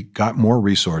out that we got more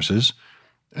resources.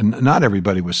 And not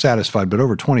everybody was satisfied, but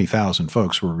over 20,000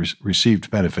 folks received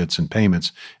benefits and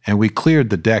payments. And we cleared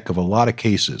the deck of a lot of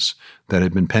cases that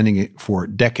had been pending for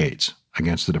decades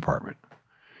against the department.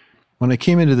 When I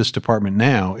came into this department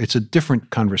now, it's a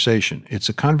different conversation. It's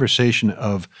a conversation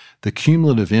of the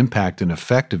cumulative impact and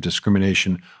effect of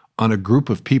discrimination on a group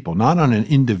of people, not on an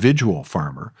individual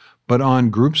farmer, but on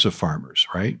groups of farmers,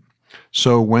 right?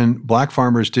 So when black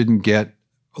farmers didn't get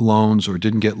loans or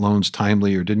didn't get loans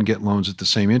timely or didn't get loans at the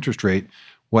same interest rate,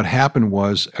 what happened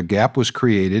was a gap was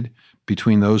created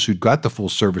between those who got the full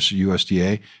service of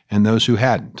USDA and those who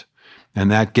hadn't.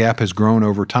 And that gap has grown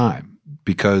over time.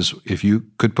 Because if you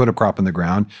could put a crop in the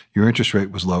ground, your interest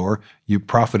rate was lower, you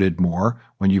profited more.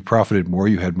 When you profited more,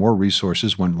 you had more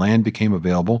resources. When land became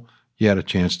available, you had a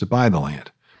chance to buy the land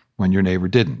when your neighbor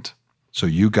didn't. So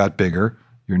you got bigger,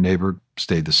 your neighbor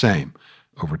stayed the same.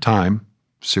 Over time,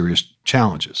 serious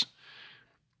challenges.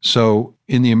 So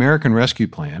in the American Rescue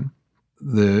Plan,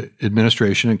 the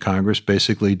administration and Congress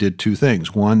basically did two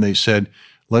things. One, they said,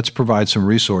 let's provide some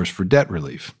resource for debt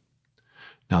relief.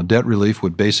 Now, debt relief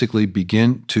would basically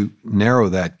begin to narrow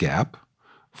that gap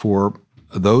for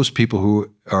those people who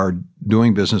are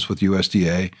doing business with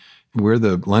USDA. We're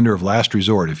the lender of last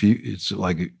resort. If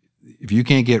you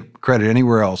can't get credit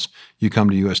anywhere else, you come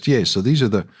to USDA. So these are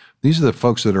the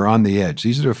folks that are on the edge.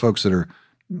 These are the folks that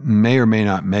may or may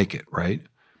not make it, right?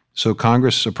 So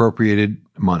Congress appropriated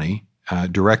money,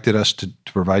 directed us to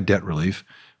provide debt relief.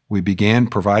 We began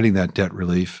providing that debt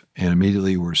relief and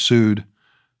immediately were sued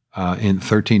in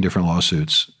 13 different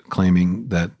lawsuits claiming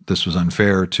that this was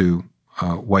unfair to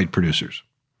white producers.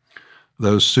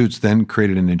 Those suits then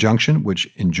created an injunction which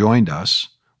enjoined us.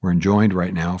 We're enjoined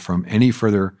right now from any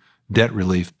further debt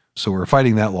relief. So we're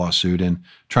fighting that lawsuit and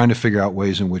trying to figure out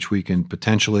ways in which we can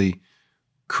potentially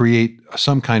create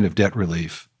some kind of debt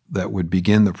relief that would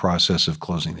begin the process of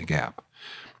closing the gap.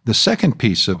 The second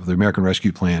piece of the American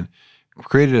Rescue Plan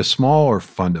created a smaller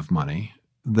fund of money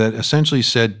that essentially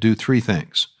said do three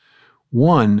things.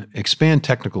 One, expand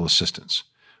technical assistance.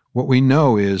 What we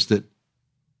know is that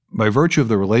by virtue of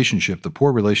the relationship, the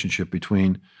poor relationship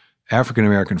between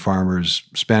African-American farmers,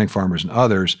 Hispanic farmers, and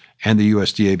others, and the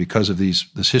USDA because of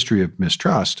this history of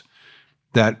mistrust,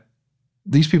 that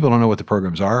these people don't know what the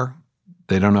programs are.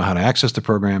 They don't know how to access the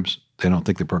programs. They don't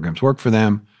think the programs work for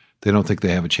them. They don't think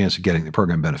they have a chance of getting the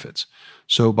program benefits.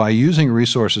 So by using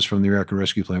resources from the American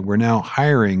Rescue Plan, we're now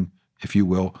hiring, if you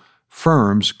will,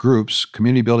 firms, groups,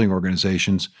 community building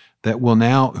organizations that will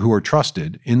now, who are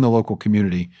trusted in the local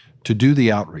community, to do the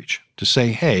outreach, to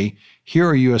say, hey, here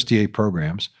are USDA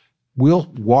programs. We'll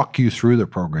walk you through the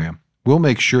program. We'll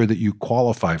make sure that you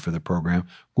qualify for the program.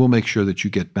 We'll make sure that you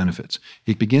get benefits.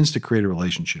 It begins to create a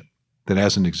relationship that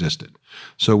hasn't existed.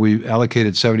 So we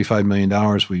allocated $75 million.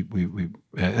 We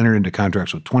entered into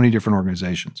contracts with 20 different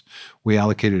organizations. We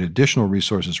allocated additional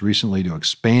resources recently to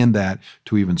expand that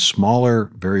to even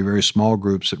smaller, very, very small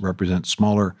groups that represent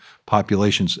smaller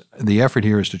populations. The effort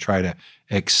here is to try to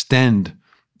extend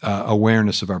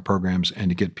awareness of our programs and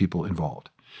to get people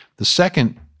involved. The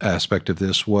second aspect of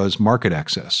this was market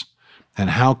access. And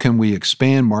how can we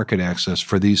expand market access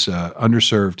for these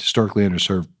historically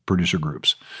underserved producer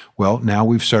groups? Well, now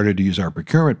we've started to use our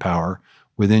procurement power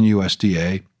within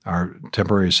USDA. Our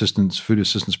temporary food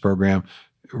assistance program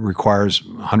requires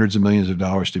hundreds of millions of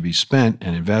dollars to be spent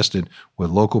and invested with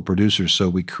local producers. So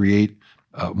we create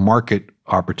a market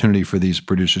opportunity for these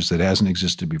producers that hasn't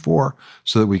existed before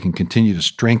so that we can continue to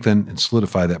strengthen and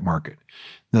solidify that market.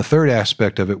 And the third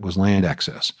aspect of it was land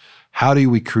access. How do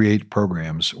we create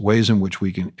programs, ways in which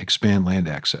we can expand land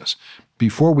access?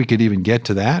 Before we could even get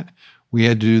to that, we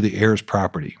had to do the heirs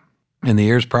property. And the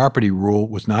heirs property rule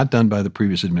was not done by the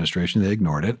previous administration. They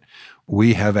ignored it.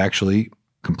 We have actually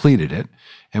completed it.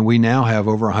 And we now have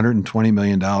over $120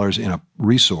 million in a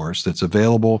resource that's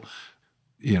available.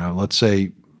 Let's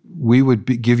say we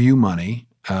would give you money.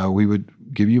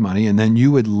 And then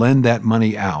you would lend that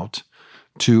money out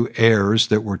to heirs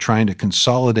that were trying to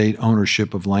consolidate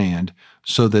ownership of land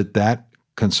so that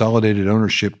consolidated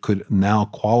ownership could now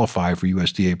qualify for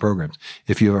USDA programs.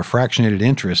 If you have a fractionated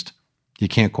interest, you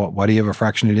can't qualify. Why do you have a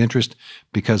fractionated interest?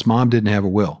 Because mom didn't have a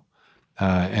will,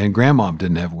 and grandmom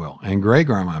didn't have a will, and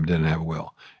great-grandmom didn't have a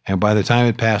will. And by the time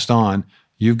it passed on,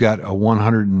 you've got a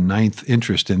 109th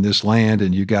interest in this land,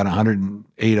 and you've got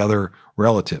 108 other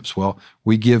relatives. Well,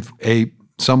 we give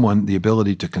someone the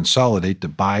ability to consolidate, to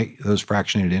buy those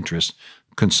fractionated interests,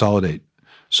 consolidate.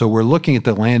 So we're looking at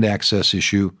the land access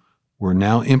issue. We're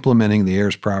now implementing the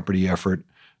heirs property effort.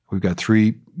 We've got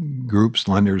 3 groups,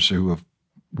 lenders who have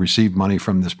received money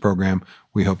from this program.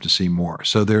 We hope to see more.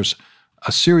 So there's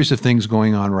a series of things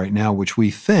going on right now which we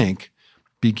think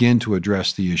begin to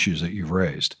address the issues that you've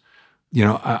raised.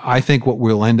 I think what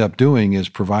we'll end up doing is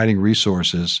providing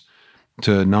resources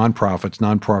to nonprofits.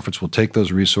 Nonprofits will take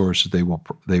those resources. They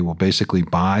will basically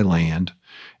buy land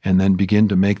and then begin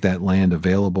to make that land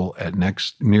available at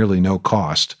nearly no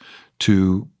cost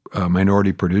to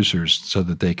minority producers so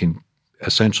that they can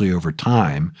essentially over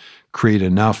time create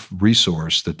enough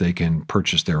resource that they can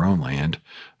purchase their own land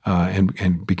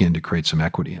and begin to create some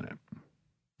equity in it.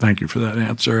 Thank you for that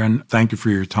answer, and thank you for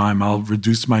your time. I'll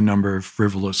reduce my number of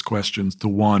frivolous questions to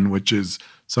one, which is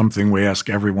something we ask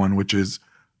everyone, which is,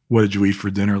 what did you eat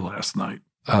for dinner last night?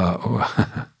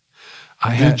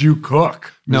 Did you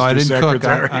cook? No, Mr. I didn't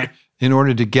Secretary? cook. In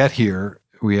order to get here,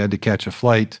 we had to catch a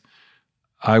flight.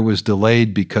 I was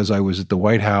delayed because I was at the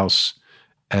White House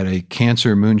at a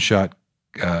cancer moonshot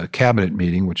cabinet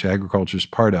meeting, which agriculture is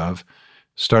part of,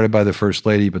 started by the First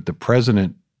Lady, but the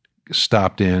president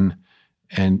stopped in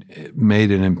and made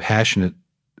an impassionate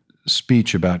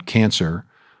speech about cancer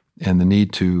and the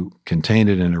need to contain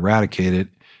it and eradicate it.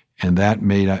 And that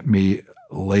made me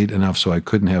late enough so I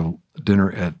couldn't have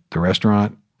dinner at the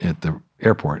restaurant at the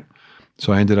airport.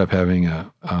 So I ended up having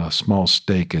a small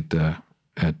steak at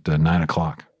 9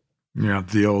 o'clock. Yeah,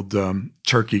 the old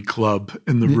turkey club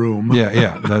in the room.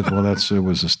 Yeah. It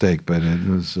was a steak, but it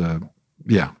was,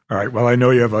 yeah. All right. Well, I know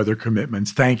you have other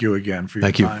commitments. Thank you again for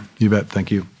your time. Thank you. You bet. Thank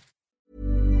you.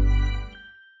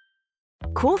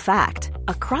 Cool fact,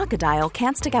 a crocodile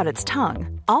can't stick out its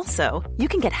tongue. Also, you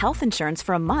can get health insurance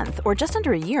for a month or just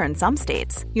under a year in some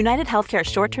states. United Healthcare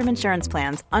short-term insurance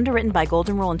plans, underwritten by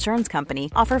Golden Rule Insurance Company,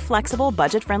 offer flexible,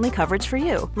 budget-friendly coverage for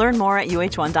you. Learn more at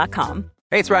uh1.com.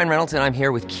 Hey, it's Ryan Reynolds, and I'm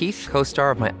here with Keith,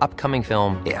 co-star of my upcoming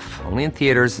film, If, only in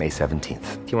theaters May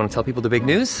 17th. Do you want to tell people the big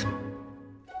news?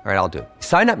 All right, I'll do it.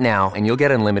 Sign up now and you'll get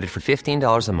unlimited for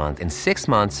 $15 a month and 6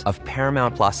 months of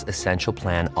Paramount Plus Essential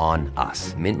Plan on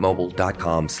us.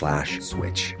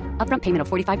 MintMobile.com/switch. Upfront payment of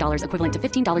 $45 equivalent to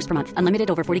 $15 per month. Unlimited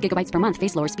over 40 gigabytes per month.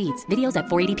 Face lower speeds. Videos at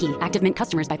 480p. Active Mint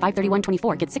customers by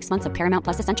 531.24 get 6 months of Paramount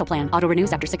Plus Essential Plan. Auto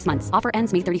renews after 6 months. Offer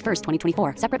ends May 31st,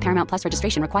 2024. Separate Paramount Plus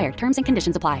registration required. Terms and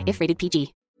conditions apply if rated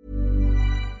PG.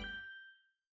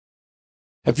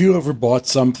 Have you ever bought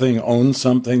something, owned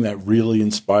something that really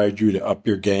inspired you to up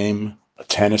your game? A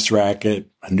tennis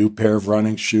racket, a new pair of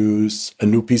running shoes, a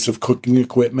new piece of cooking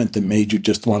equipment that made you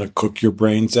just want to cook your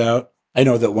brains out? I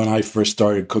know that when I first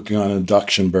started cooking on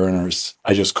induction burners,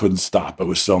 I just couldn't stop. It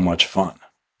was so much fun.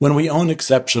 When we own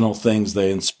exceptional things,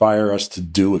 they inspire us to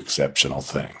do exceptional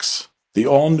things. The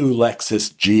all-new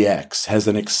Lexus GX has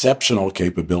an exceptional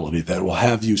capability that will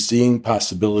have you seeing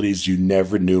possibilities you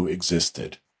never knew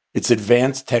existed. Its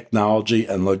advanced technology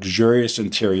and luxurious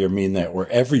interior mean that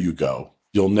wherever you go,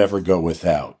 you'll never go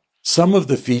without. Some of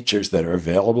the features that are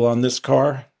available on this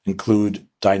car include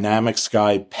dynamic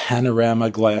sky panorama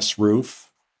glass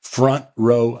roof, front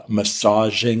row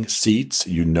massaging seats,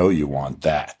 you know you want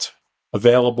that.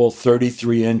 Available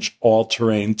 33-inch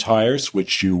all-terrain tires,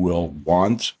 which you will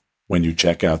want when you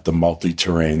check out the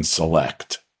multi-terrain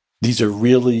Select. These are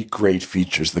really great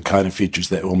features, the kind of features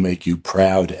that will make you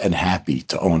proud and happy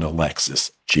to own a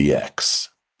Lexus GX.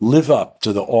 Live up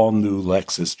to the all-new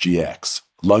Lexus GX,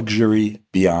 luxury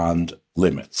beyond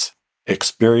limits.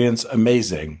 Experience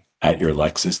amazing at your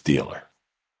Lexus dealer.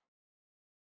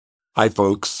 Hi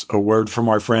folks, a word from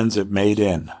our friends at Made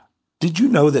In. Did you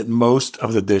know that most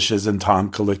of the dishes in Tom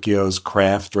Colicchio's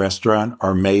craft restaurant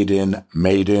are made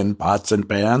in pots and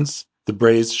pans? The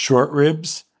braised short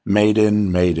ribs? Made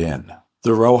in.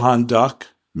 The Rohan duck,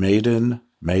 made in.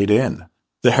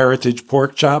 The heritage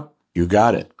pork chop, you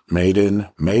got it, made in.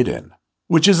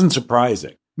 Which isn't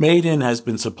surprising. Made In has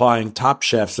been supplying top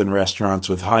chefs and restaurants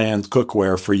with high-end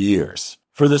cookware for years,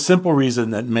 for the simple reason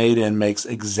that Made In makes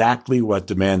exactly what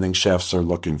demanding chefs are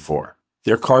looking for.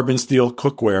 Their carbon steel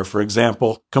cookware, for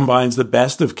example, combines the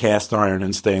best of cast iron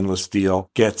and stainless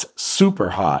steel, gets super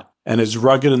hot, and is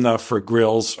rugged enough for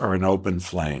grills or an open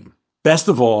flame. Best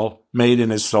of all, Made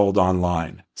In is sold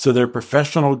online, so their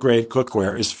professional-grade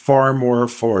cookware is far more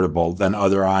affordable than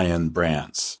other high-end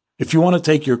brands. If you want to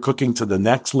take your cooking to the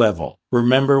next level,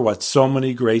 remember what so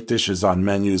many great dishes on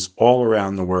menus all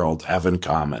around the world have in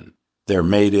common. They're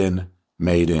made in.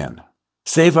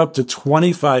 Save up to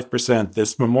 25%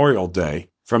 this Memorial Day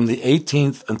from the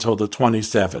 18th until the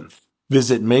 27th.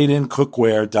 Visit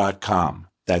madeincookware.com.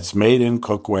 That's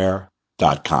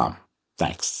madeincookware.com.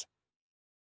 Thanks.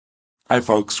 Hi,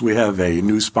 folks. We have a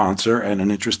new sponsor and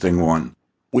an interesting one.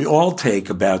 We all take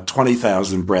about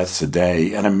 20,000 breaths a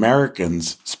day, and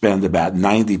Americans spend about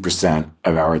 90%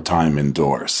 of our time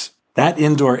indoors. That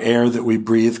indoor air that we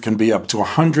breathe can be up to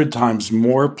 100 times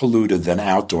more polluted than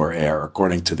outdoor air,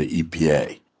 according to the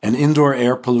EPA. And indoor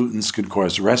air pollutants can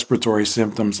cause respiratory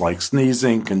symptoms like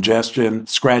sneezing, congestion,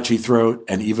 scratchy throat,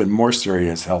 and even more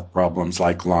serious health problems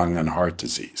like lung and heart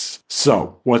disease.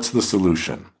 So, what's the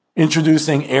solution?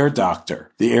 Introducing Air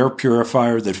Doctor, the air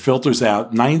purifier that filters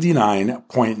out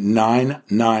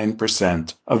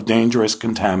 99.99% of dangerous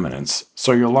contaminants,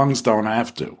 so your lungs don't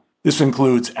have to. This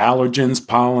includes allergens,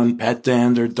 pollen, pet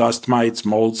dander, dust mites,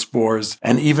 mold spores,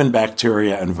 and even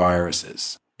bacteria and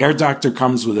viruses. Air Doctor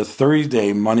comes with a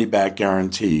 30-day money-back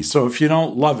guarantee, so if you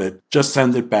don't love it, just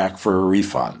send it back for a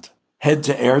refund. Head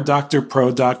to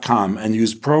airdoctorpro.com and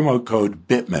use promo code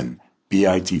BITTMAN,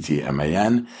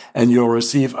 BITTMAN, and you'll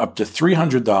receive up to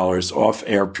 $300 off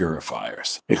air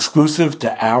purifiers. Exclusive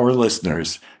to our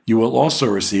listeners, you will also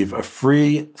receive a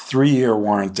free 3-year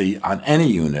warranty on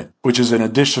any unit, which is an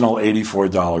additional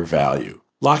 $84 value.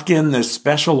 Lock in this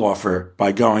special offer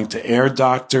by going to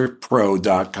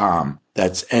airdoctorpro.com.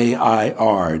 That's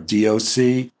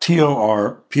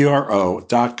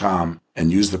airdoctorpro.com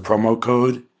and use the promo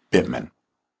code BITTMAN.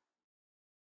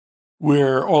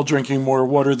 We're all drinking more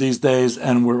water these days,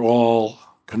 and we're all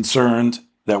concerned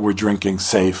that we're drinking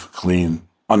safe, clean,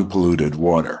 unpolluted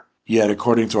water. Yet,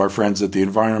 according to our friends at the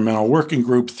Environmental Working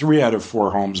Group, 3 out of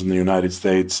 4 homes in the United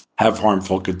States have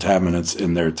harmful contaminants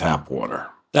in their tap water.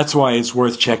 That's why it's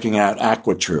worth checking out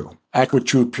AquaTrue.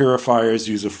 AquaTrue purifiers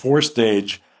use a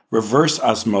 4-stage reverse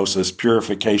osmosis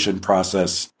purification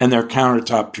process, and their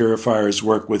countertop purifiers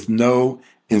work with no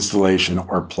installation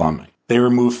or plumbing. They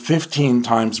remove 15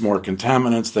 times more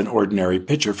contaminants than ordinary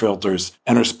pitcher filters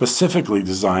and are specifically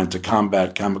designed to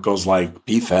combat chemicals like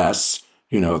PFAS,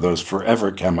 those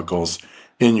forever chemicals,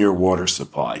 in your water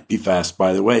supply. PFAS,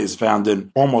 by the way, is found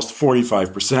in almost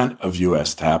 45% of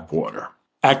U.S. tap water.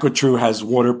 AquaTrue has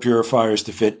water purifiers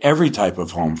to fit every type of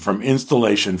home, from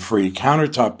installation-free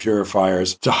countertop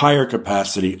purifiers to higher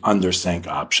capacity under-sink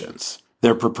options.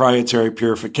 Their proprietary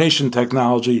purification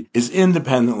technology is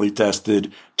independently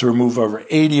tested to remove over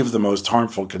 80 of the most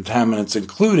harmful contaminants,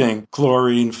 including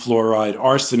chlorine, fluoride,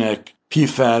 arsenic,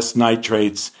 PFAS,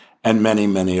 nitrates, and many,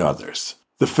 many others.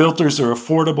 The filters are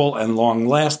affordable and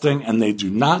long-lasting, and they do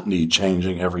not need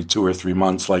changing every 2 or 3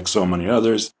 months like so many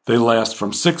others. They last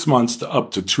from 6 months to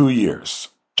up to 2 years.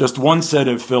 Just one set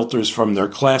of filters from their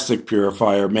classic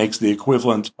purifier makes the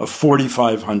equivalent of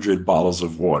 4,500 bottles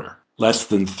of water, less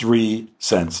than 3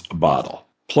 cents a bottle.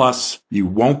 Plus, you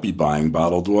won't be buying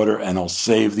bottled water, and it'll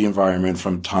save the environment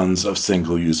from tons of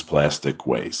single-use plastic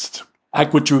waste.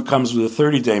 AquaTrue comes with a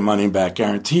 30-day money-back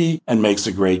guarantee and makes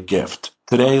a great gift.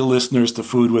 Today, listeners to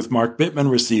Food with Mark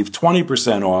Bittman receive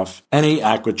 20% off any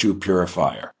AquaTrue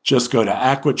purifier. Just go to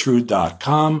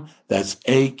aquatrue.com, that's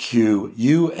AQUATRU.com,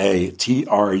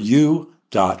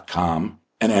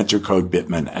 and enter code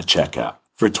Bittman at checkout.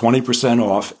 For 20%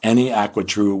 off any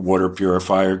AquaTrue water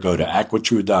purifier, go to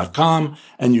aquatrue.com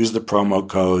and use the promo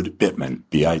code Bittman,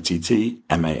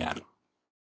 BITTMAN.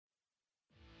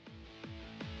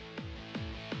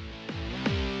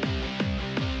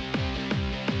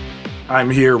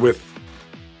 I'm here with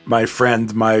my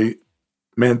friend, my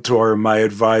mentor, my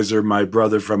advisor, my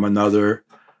brother from another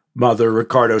mother,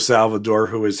 Ricardo Salvador,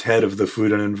 who is head of the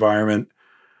Food and Environment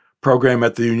Program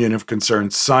at the Union of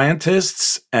Concerned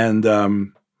Scientists and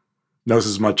knows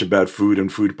as much about food and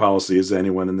food policy as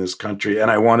anyone in this country. And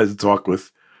I wanted to talk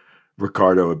with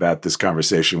Ricardo about this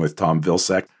conversation with Tom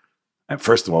Vilsack. And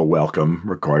first of all, welcome,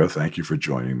 Ricardo. Thank you for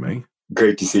joining me.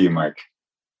 Great to see you, Mark.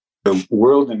 The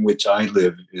world in which I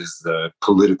live is the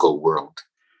political world.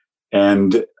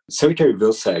 And Secretary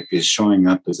Vilsack is showing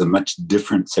up as a much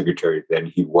different secretary than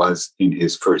he was in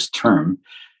his first term,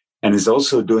 and is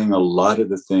also doing a lot of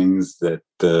the things that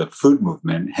the food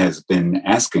movement has been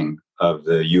asking of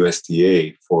the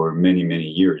USDA for many, many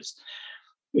years.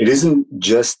 It isn't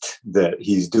just that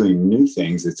he's doing new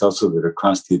things, it's also that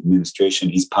across the administration,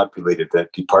 he's populated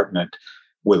that department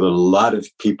with a lot of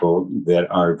people that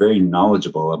are very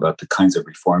knowledgeable about the kinds of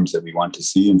reforms that we want to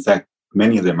see. In fact,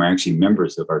 many of them are actually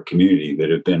members of our community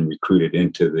that have been recruited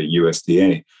into the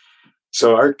USDA.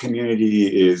 So our community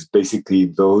is basically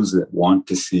those that want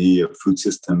to see a food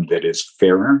system that is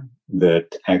fairer,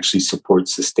 that actually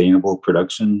supports sustainable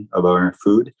production of our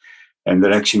food, and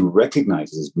that actually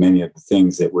recognizes many of the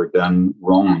things that were done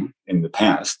wrong in the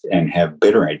past and have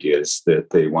better ideas that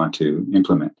they want to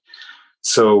implement.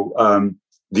 So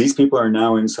these people are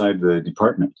now inside the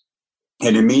department.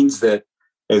 And it means that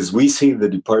as we see the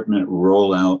department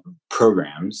roll out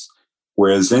programs,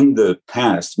 whereas in the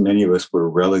past, many of us were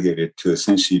relegated to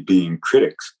essentially being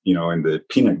critics, in the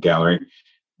peanut gallery,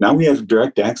 now we have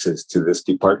direct access to this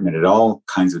department at all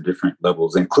kinds of different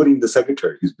levels, including the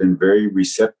secretary, who's been very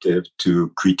receptive to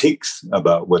critiques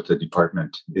about what the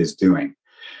department is doing.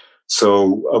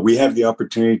 So we have the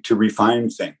opportunity to refine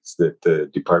things that the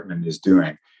department is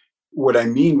doing. What I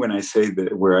mean when I say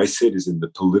that where I sit is in the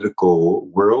political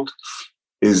world,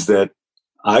 is that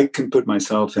I can put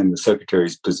myself in the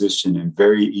secretary's position and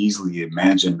very easily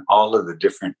imagine all of the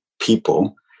different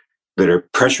people that are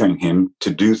pressuring him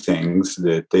to do things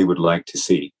that they would like to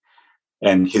see.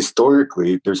 And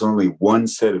historically, there's only one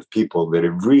set of people that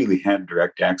have really had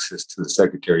direct access to the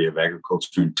Secretary of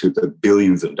Agriculture and to the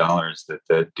billions of dollars that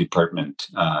the department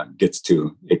gets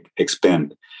to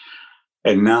expend.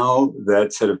 And now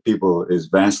that set of people is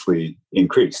vastly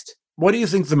increased. What do you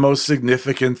think the most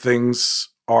significant things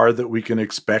are that we can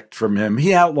expect from him?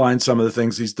 He outlined some of the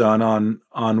things he's done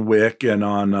on WIC and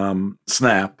on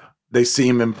SNAP. They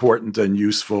seem important and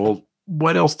useful.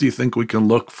 What else do you think we can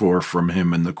look for from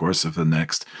him in the course of the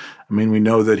next? I mean, we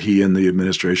know that he and the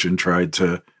administration tried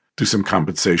to do some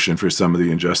compensation for some of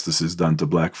the injustices done to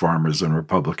Black farmers, and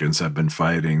Republicans have been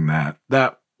fighting that.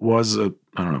 That was I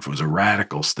don't know if it was a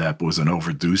radical step, it was an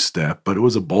overdue step, but it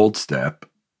was a bold step.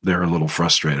 They're a little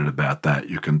frustrated about that,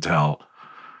 you can tell.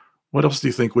 What else do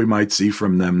you think we might see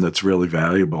from them that's really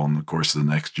valuable in the course of the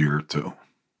next year or two?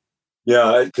 Yeah,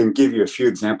 I can give you a few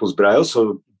examples, but I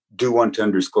also do want to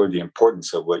underscore the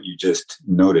importance of what you just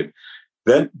noted.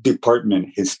 That department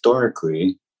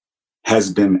historically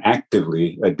has been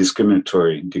actively a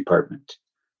discriminatory department.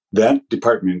 That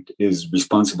department is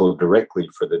responsible directly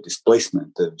for the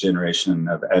displacement of generation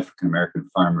of African-American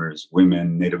farmers,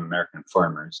 women, Native American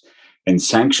farmers, and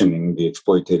sanctioning the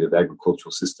exploitative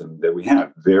agricultural system that we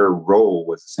have. Their role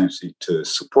was essentially to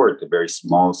support a very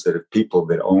small set of people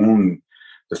that own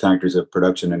the factors of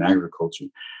production and agriculture.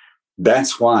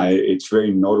 that's why it's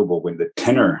very notable when the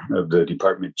tenor of the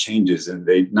department changes and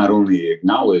they not only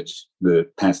acknowledge the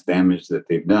past damage that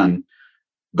they've done,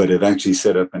 but have actually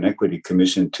set up an equity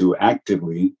commission to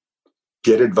actively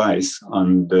get advice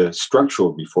on the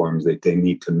structural reforms that they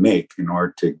need to make in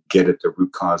order to get at the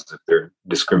root cause of their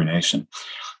discrimination.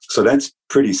 So that's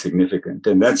pretty significant.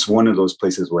 And that's one of those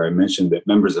places where I mentioned that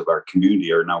members of our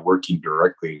community are now working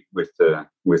directly with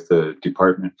the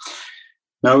department.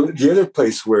 Now, the other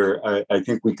place where I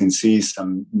think we can see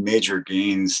some major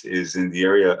gains is in the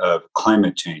area of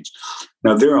climate change.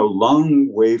 Now, they're a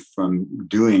long way from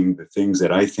doing the things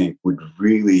that I think would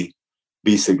really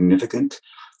be significant.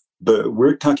 But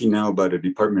we're talking now about a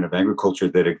Department of Agriculture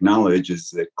that acknowledges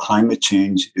that climate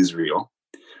change is real,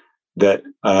 that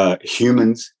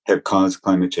humans have caused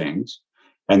climate change,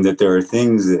 and that there are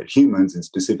things that humans, and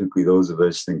specifically those of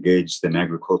us engaged in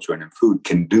agriculture and in food,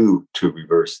 can do to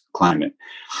reverse climate.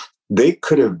 They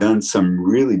could have done some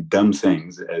really dumb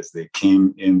things as they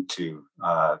came into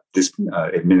this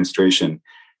administration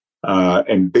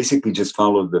and basically just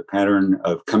followed the pattern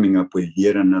of coming up with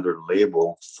yet another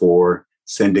label for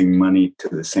sending money to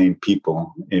the same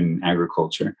people in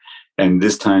agriculture. And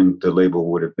this time the label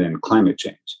would have been climate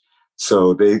change.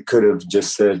 So they could have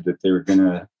just said that they were going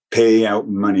to pay out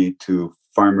money to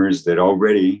farmers that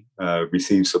already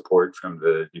receive support from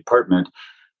the department,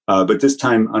 but this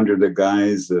time under the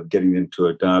guise of getting them to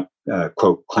adopt,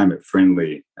 quote,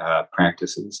 climate-friendly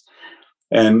practices.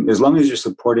 And as long as you're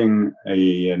supporting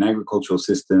an agricultural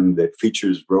system that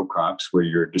features row crops, where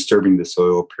you're disturbing the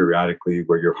soil periodically,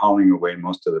 where you're hauling away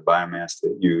most of the biomass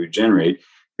that you generate,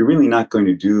 you're really not going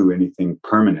to do anything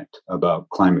permanent about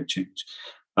climate change.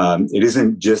 It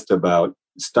isn't just about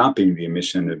stopping the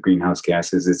emission of greenhouse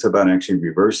gases. It's about actually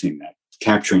reversing that,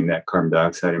 capturing that carbon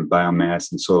dioxide in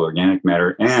biomass and soil organic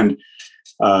matter, and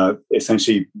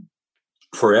essentially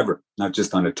forever, not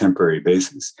just on a temporary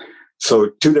basis. So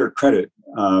to their credit,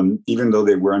 even though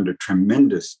they were under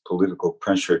tremendous political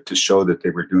pressure to show that they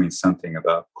were doing something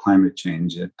about climate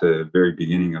change at the very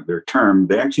beginning of their term,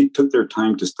 they actually took their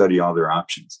time to study all their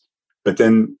options. But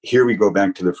then here we go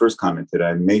back to the first comment that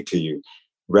I made to you.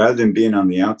 Rather than being on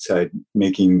the outside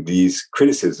making these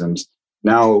criticisms,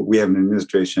 now we have an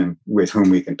administration with whom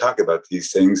we can talk about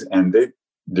these things, and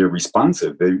they're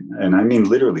responsive. And I mean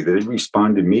literally, they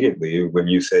respond immediately when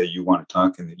you say you want to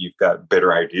talk and that you've got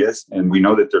better ideas. And we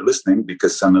know that they're listening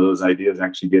because some of those ideas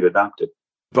actually get adopted.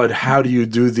 But how do you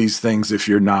do these things if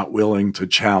you're not willing to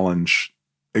challenge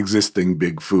existing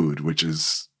big food, which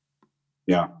is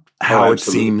how it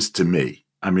seems to me?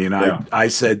 I mean, I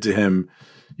said to him,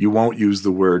 you won't use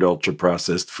the word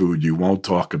ultra-processed food. You won't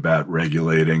talk about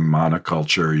regulating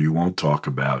monoculture. You won't talk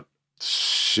about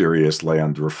serious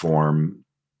land reform.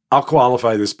 I'll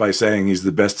qualify this by saying he's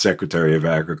the best Secretary of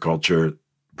Agriculture,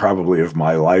 probably of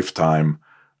my lifetime.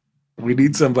 We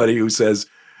need somebody who says,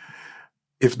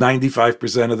 if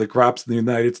 95% of the crops in the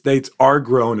United States are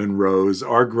grown in rows,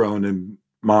 are grown in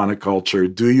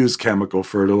monoculture, do use chemical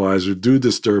fertilizer, do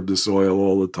disturb the soil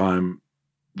all the time,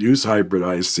 use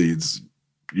hybridized seeds,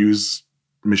 use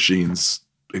machines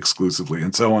exclusively,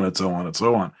 and so on and so on and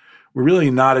so on. We're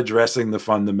really not addressing the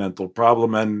fundamental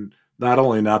problem, and not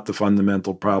only not the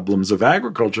fundamental problems of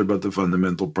agriculture, but the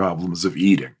fundamental problems of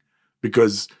eating,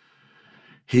 because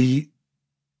he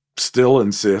still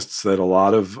insists that a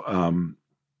lot of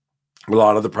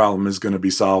the problem is going to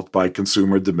be solved by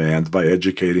consumer demand, by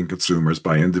educating consumers,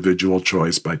 by individual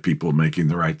choice, by people making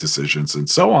the right decisions, and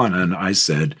so on. And I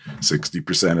said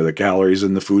 60% of the calories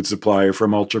in the food supply are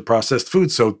from ultra-processed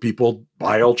foods, so people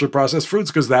buy ultra-processed foods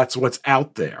because that's what's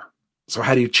out there. So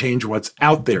how do you change what's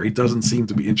out there? He doesn't seem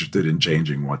to be interested in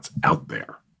changing what's out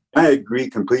there. I agree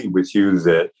completely with you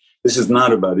that this is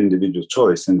not about individual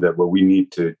choice, and that what we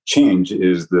need to change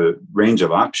is the range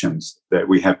of options that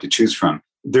we have to choose from.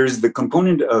 There's the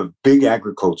component of big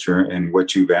agriculture and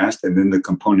what you've asked, and then the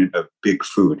component of big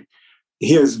food.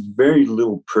 He has very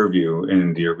little purview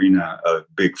in the arena of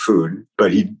big food,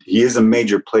 but he is a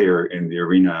major player in the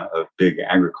arena of big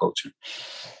agriculture.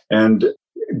 And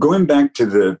going back to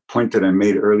the point that I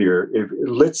made earlier,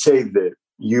 let's say that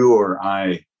you or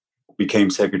I became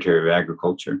Secretary of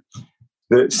Agriculture.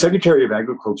 The Secretary of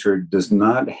Agriculture does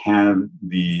not have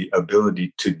the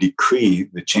ability to decree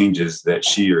the changes that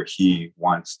she or he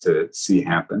wants to see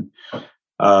happen.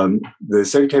 The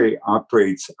Secretary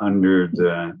operates under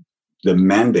the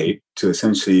mandate to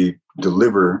essentially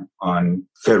deliver on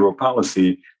federal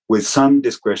policy with some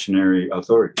discretionary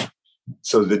authority.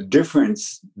 So the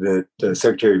difference that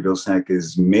Secretary Vilsack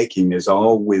is making is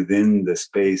all within the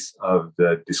space of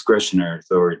the discretionary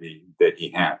authority that he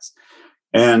has.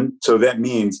 And so that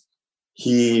means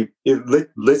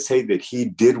let's say that he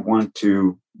did want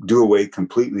to do away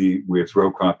completely with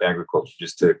row crop agriculture,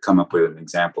 just to come up with an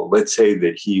example. Let's say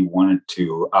that he wanted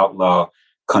to outlaw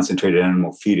concentrated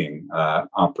animal feeding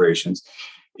operations.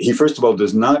 He, first of all,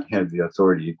 does not have the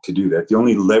authority to do that. The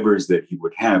only levers that he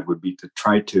would have would be to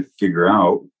try to figure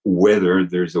out whether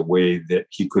there's a way that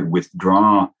he could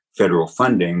withdraw federal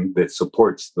funding that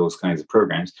supports those kinds of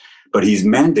programs. But he's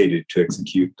mandated to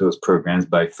execute those programs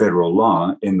by federal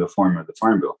law in the form of the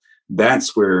Farm Bill.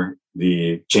 That's where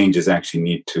the changes actually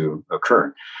need to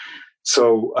occur.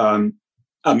 So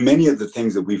many of the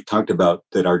things that we've talked about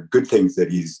that are good things that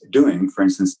he's doing, for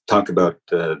instance, talk about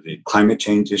the climate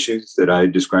change issues that I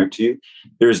described to you.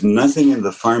 There's nothing in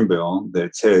the Farm Bill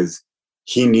that says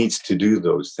he needs to do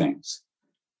those things.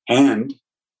 And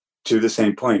to the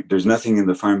same point, there's nothing in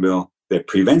the Farm Bill that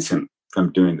prevents him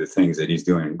from doing the things that he's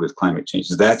doing with climate change.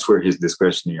 That's where his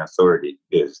discretionary authority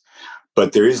is.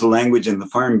 But there is language in the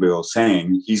Farm Bill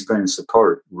saying he's going to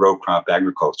support row crop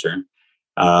agriculture,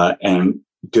 and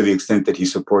to the extent that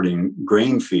he's supporting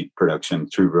grain feed production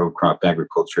through row crop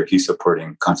agriculture, he's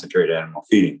supporting concentrated animal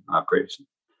feeding operations.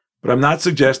 But I'm not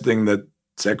suggesting that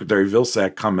Secretary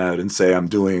Vilsack come out and say, I'm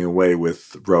doing away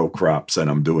with row crops and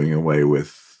I'm doing away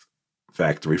with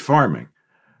factory farming.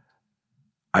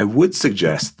 I would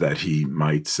suggest that he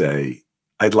might say,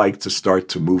 I'd like to start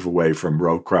to move away from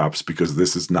row crops because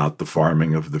this is not the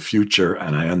farming of the future.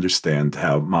 And I understand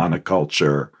how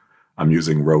monoculture, I'm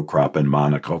using row crop and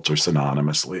monoculture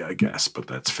synonymously, I guess, but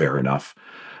that's fair enough.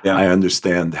 Yeah. I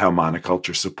understand how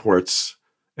monoculture supports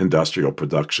industrial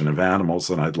production of animals,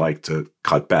 and I'd like to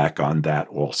cut back on that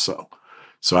also.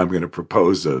 So I'm going to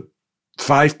propose a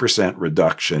 5%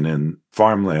 reduction in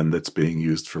farmland that's being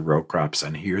used for row crops,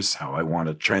 and here's how I want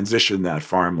to transition that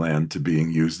farmland to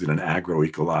being used in an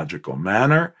agroecological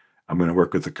manner. I'm going to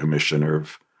work with the Commissioner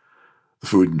of the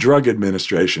Food and Drug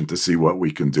Administration to see what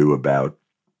we can do about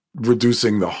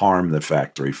reducing the harm that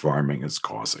factory farming is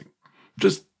causing.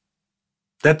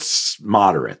 That's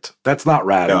moderate. That's not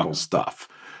radical stuff,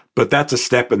 but that's a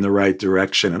step in the right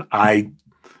direction. And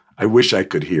I wish I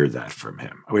could hear that from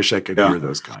him. I wish I could hear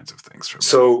those kinds of things from him.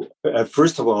 So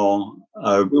first of all,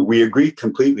 we agree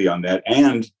completely on that.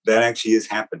 And that actually is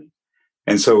happening.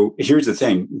 And so here's the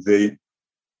thing.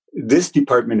 This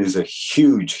department is a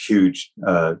huge, huge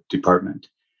department.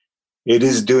 It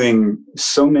is doing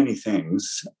so many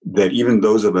things that even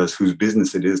those of us whose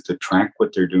business it is to track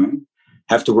what they're doing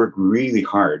have to work really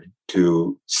hard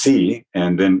to see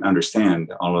and then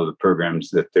understand all of the programs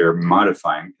that they're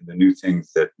modifying, the new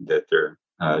things that they're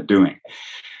doing.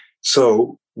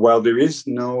 So while there is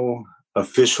no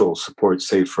official support,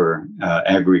 say, for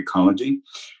agroecology,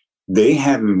 they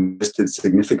have invested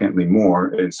significantly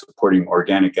more in supporting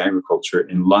organic agriculture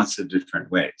in lots of different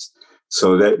ways.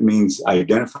 So that means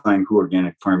identifying who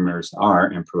organic farmers are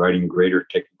and providing greater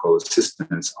technical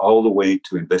assistance, all the way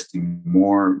to investing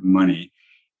more money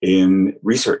in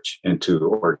research into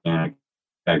organic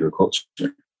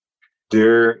agriculture.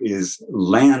 There is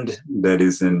land that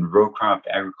is in row crop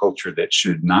agriculture that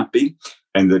should not be,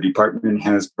 and the department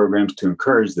has programs to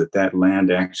encourage that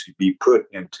land actually be put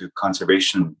into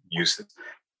conservation uses.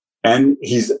 And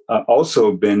he's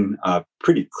also been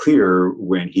pretty clear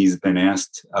when he's been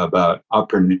asked about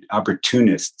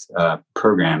opportunist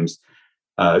programs,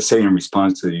 say in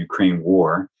response to the Ukraine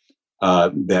war,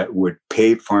 that would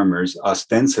pay farmers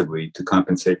ostensibly to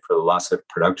compensate for the loss of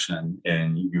production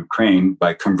in Ukraine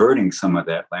by converting some of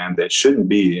that land that shouldn't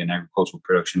be in agricultural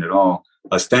production at all,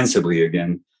 ostensibly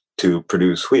again, to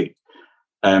produce wheat.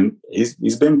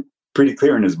 He's been pretty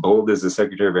clear and as bold as the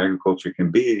Secretary of Agriculture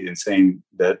can be in saying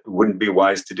that it wouldn't be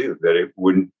wise to do, that it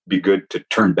wouldn't be good to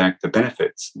turn back the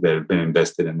benefits that have been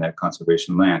invested in that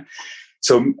conservation land.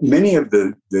 So many of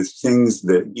the things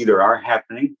that either are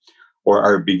happening or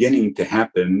are beginning to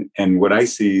happen, and what I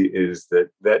see is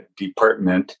that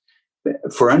department,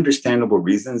 for understandable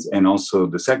reasons, and also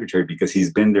the Secretary, because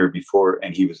he's been there before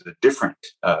and he was a different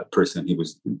person he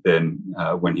was than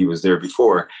when he was there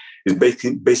before, is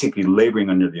basically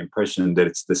laboring under the impression that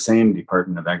it's the same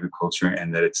Department of Agriculture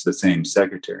and that it's the same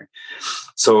Secretary.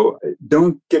 So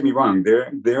don't get me wrong,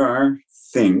 there are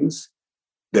things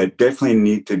that definitely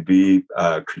need to be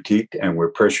critiqued and where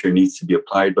pressure needs to be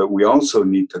applied, but we also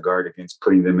need to guard against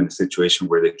putting them in a situation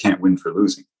where they can't win for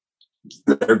losing.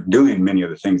 They're doing many of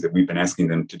the things that we've been asking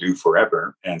them to do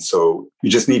forever. And so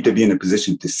you just need to be in a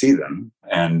position to see them.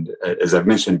 And as I've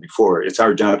mentioned before, it's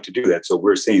our job to do that. So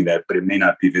we're saying that, but it may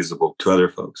not be visible to other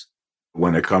folks.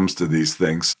 When it comes to these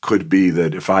things, could be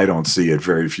that if I don't see it,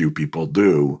 very few people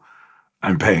do.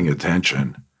 I'm paying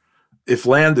attention. If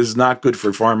land is not good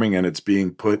for farming and it's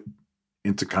being put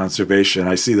into conservation,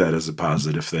 I see that as a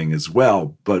positive thing as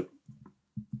well. But,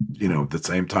 at the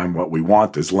same time, what we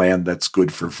want is land that's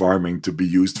good for farming to be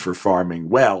used for farming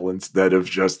well, instead of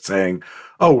just saying,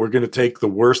 oh, we're going to take the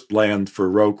worst land for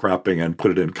row cropping and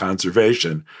put it in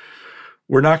conservation.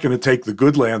 We're not going to take the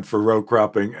good land for row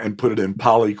cropping and put it in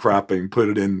polycropping, put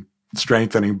it in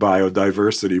strengthening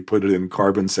biodiversity, put it in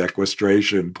carbon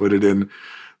sequestration, put it in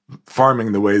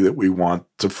farming the way that we want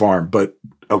to farm. But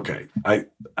okay, I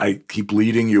keep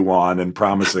leading you on and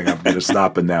promising I'm going to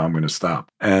stop, and now I'm going to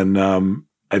stop. And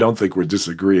I don't think we're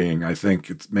disagreeing. I think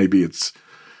it's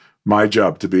my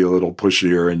job to be a little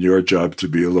pushier and your job to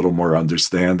be a little more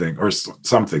understanding, or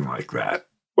something like that.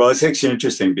 Well, it's actually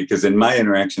interesting because in my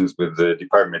interactions with the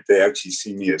department, they actually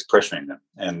see me as pressuring them.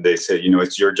 And they say,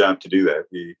 it's your job to do that.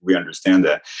 We understand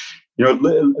that.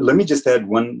 Let me just add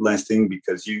one last thing,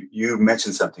 because you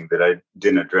mentioned something that I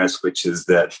didn't address, which is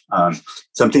that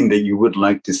something that you would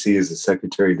like to see as a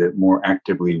secretary that more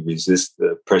actively resists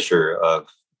the pressure of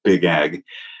big ag.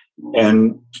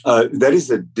 And that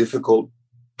is a difficult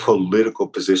political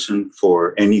position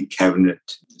for any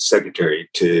cabinet secretary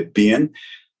to be in.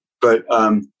 But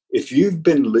if you've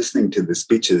been listening to the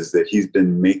speeches that he's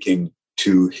been making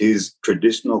to his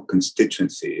traditional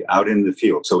constituency out in the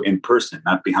field, so in person,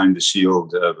 not behind the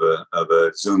shield of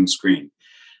a Zoom screen,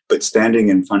 but standing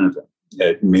in front of them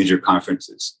at major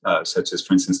conferences, such as,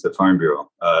 for instance, the Farm Bureau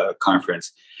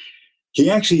conference, he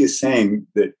actually is saying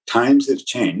that times have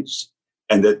changed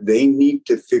and that they need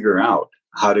to figure out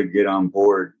how to get on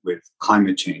board with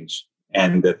climate change,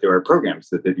 and that there are programs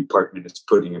that the department is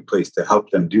putting in place to help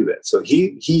them do that. So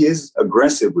he is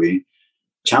aggressively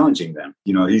challenging them.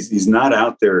 He's not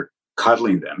out there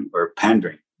coddling them or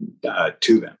pandering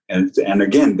to them. And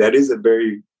again, that is a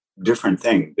very different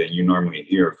thing than you normally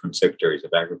hear from secretaries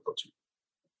of agriculture.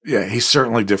 Yeah, he's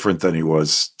certainly different than he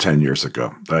was 10 years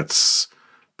ago. That's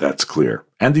clear.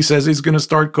 And he says he's going to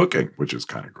start cooking, which is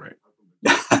kind of great.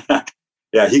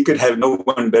 Yeah, he could have no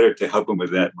one better to help him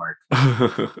with that, Mark.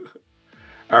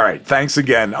 All right. Thanks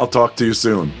again. I'll talk to you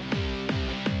soon.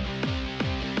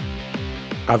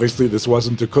 Obviously, this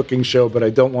wasn't a cooking show, but I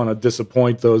don't want to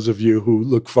disappoint those of you who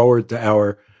look forward to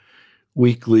our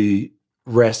weekly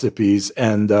recipes.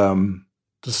 And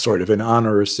just sort of in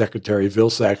honor of Secretary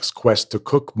Vilsack's quest to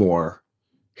cook more,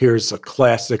 here's a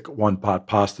classic one-pot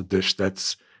pasta dish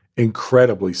that's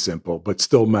incredibly simple, but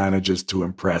still manages to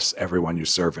impress everyone you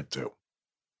serve it to.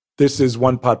 This is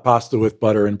one-pot pasta with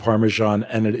butter and Parmesan,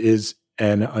 and it is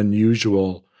an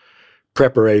unusual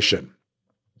preparation.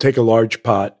 Take a large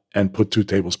pot and put 2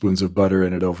 tablespoons of butter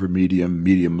in it over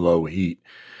medium-low heat.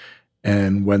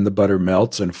 And when the butter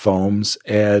melts and foams,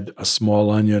 add a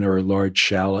small onion or a large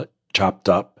shallot chopped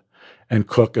up and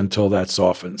cook until that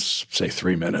softens, say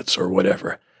 3 minutes or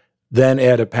whatever. Then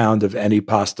add a pound of any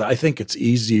pasta. I think it's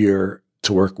easier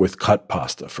to work with cut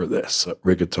pasta for this,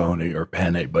 rigatoni or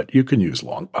penne, but you can use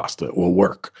long pasta. It will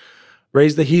work.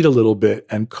 Raise the heat a little bit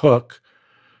and cook,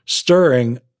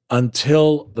 stirring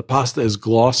until the pasta is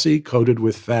glossy, coated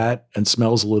with fat, and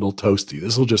smells a little toasty.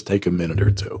 This will just take a minute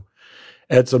or two.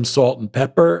 Add some salt and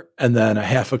pepper, and then a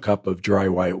half a cup of dry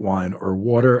white wine or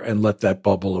water, and let that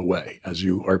bubble away as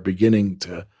you are beginning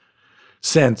to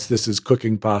sense this is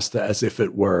cooking pasta as if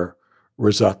it were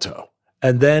risotto.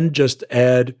 And then just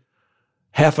add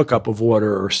half a cup of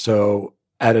water or so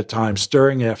at a time,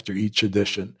 stirring after each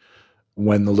addition.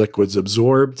 When the liquid's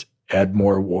absorbed, add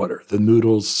more water. The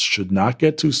noodles should not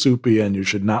get too soupy, and you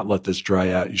should not let this dry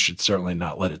out. You should certainly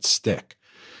not let it stick.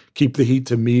 Keep the heat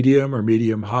to medium or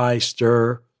medium-high,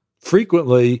 stir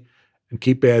frequently, and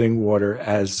keep adding water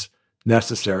as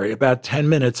necessary. About 10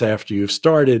 minutes after you've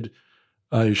started,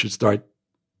 you should start.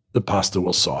 The pasta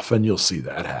will soften. You'll see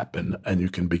that happen, and you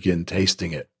can begin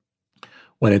tasting it.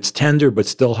 When it's tender but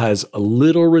still has a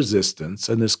little resistance,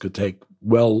 and this could take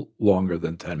well longer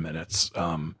than 10 minutes,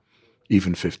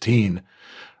 even 15,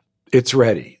 it's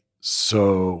ready.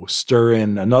 So stir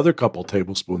in another couple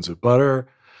tablespoons of butter,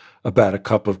 about a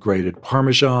cup of grated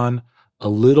Parmesan, a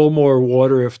little more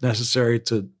water if necessary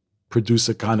to produce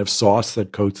a kind of sauce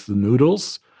that coats the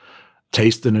noodles,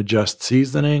 taste and adjust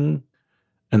seasoning,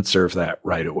 and serve that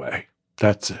right away.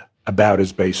 That's about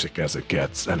as basic as it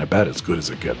gets, and about as good as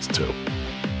it gets, too.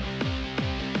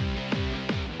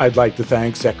 I'd like to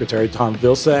thank Secretary Tom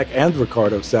Vilsack and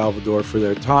Ricardo Salvador for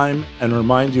their time, and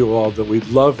remind you all that we'd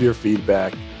love your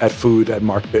feedback at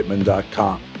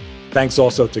food@markbittman.com. Thanks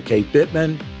also to Kate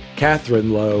Bittman,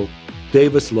 Catherine Lowe,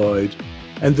 Davis Lloyd,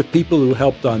 and the people who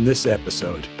helped on this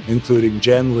episode, including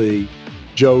Jen Lee,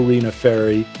 Joe Rena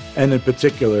Ferry, and in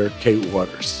particular, Kate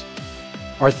Waters.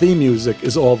 Our theme music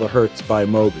is All the Hurts by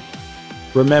Moby.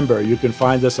 Remember, you can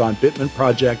find us on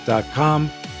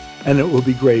bitmanproject.com, and it will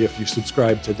be great if you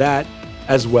subscribe to that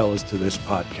as well as to this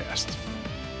podcast.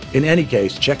 In any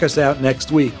case, check us out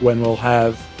next week when we'll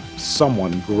have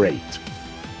someone great.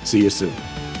 See you soon.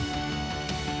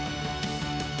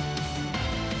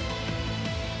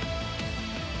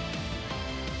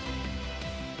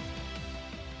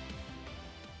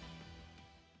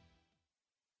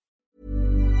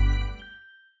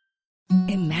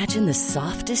 Imagine the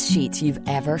softest sheets you've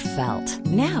ever felt.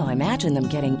 Now imagine them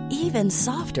getting even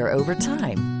softer over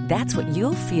time. That's what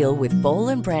you'll feel with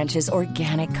Boll & Branch's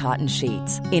organic cotton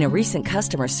sheets. In a recent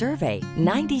customer survey,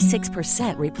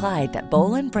 96% replied that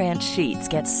Boll & Branch sheets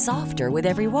get softer with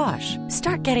every wash.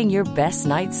 Start getting your best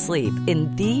night's sleep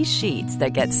in these sheets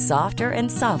that get softer and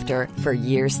softer for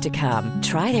years to come.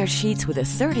 Try their sheets with a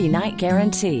 30-night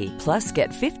guarantee. Plus, get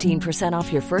 15%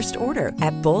 off your first order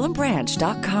at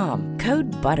bollandbranch.com.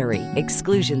 Code BUTTERY.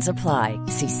 Exclusions apply.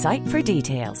 See site for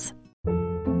details.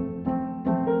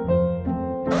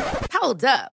 Hold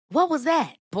up. What was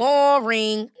that?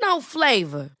 Boring. No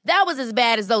flavor. That was as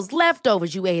bad as those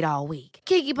leftovers you ate all week.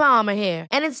 Keke Palmer here,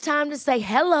 and it's time to say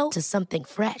hello to something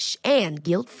fresh and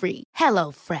guilt-free.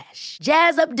 Hello Fresh.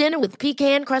 Jazz up dinner with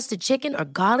pecan-crusted chicken or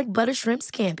garlic butter shrimp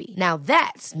scampi. Now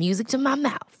that's music to my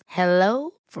mouth.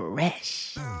 Hello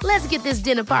Fresh. Let's get this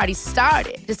dinner party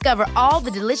started. Discover all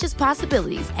the delicious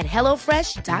possibilities at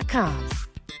hellofresh.com.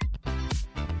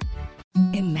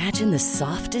 Imagine the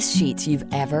softest sheets you've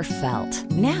ever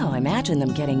felt. Now imagine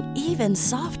them getting even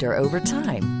softer over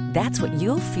time. That's what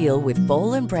you'll feel with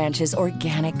Boll & Branch's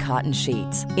organic cotton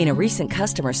sheets. In a recent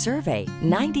customer survey,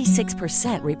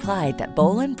 96% replied that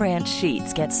Boll & Branch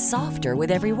sheets get softer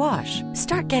with every wash.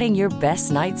 Start getting your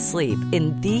best night's sleep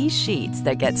in these sheets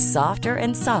that get softer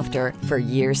and softer for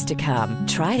years to come.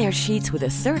 Try their sheets with a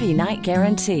 30-night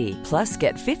guarantee. Plus,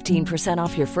 get 15%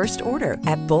 off your first order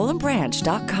at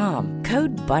bollandbranch.com.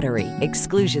 Code BUTTERY.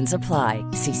 Exclusions apply.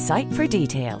 See site for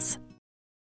details.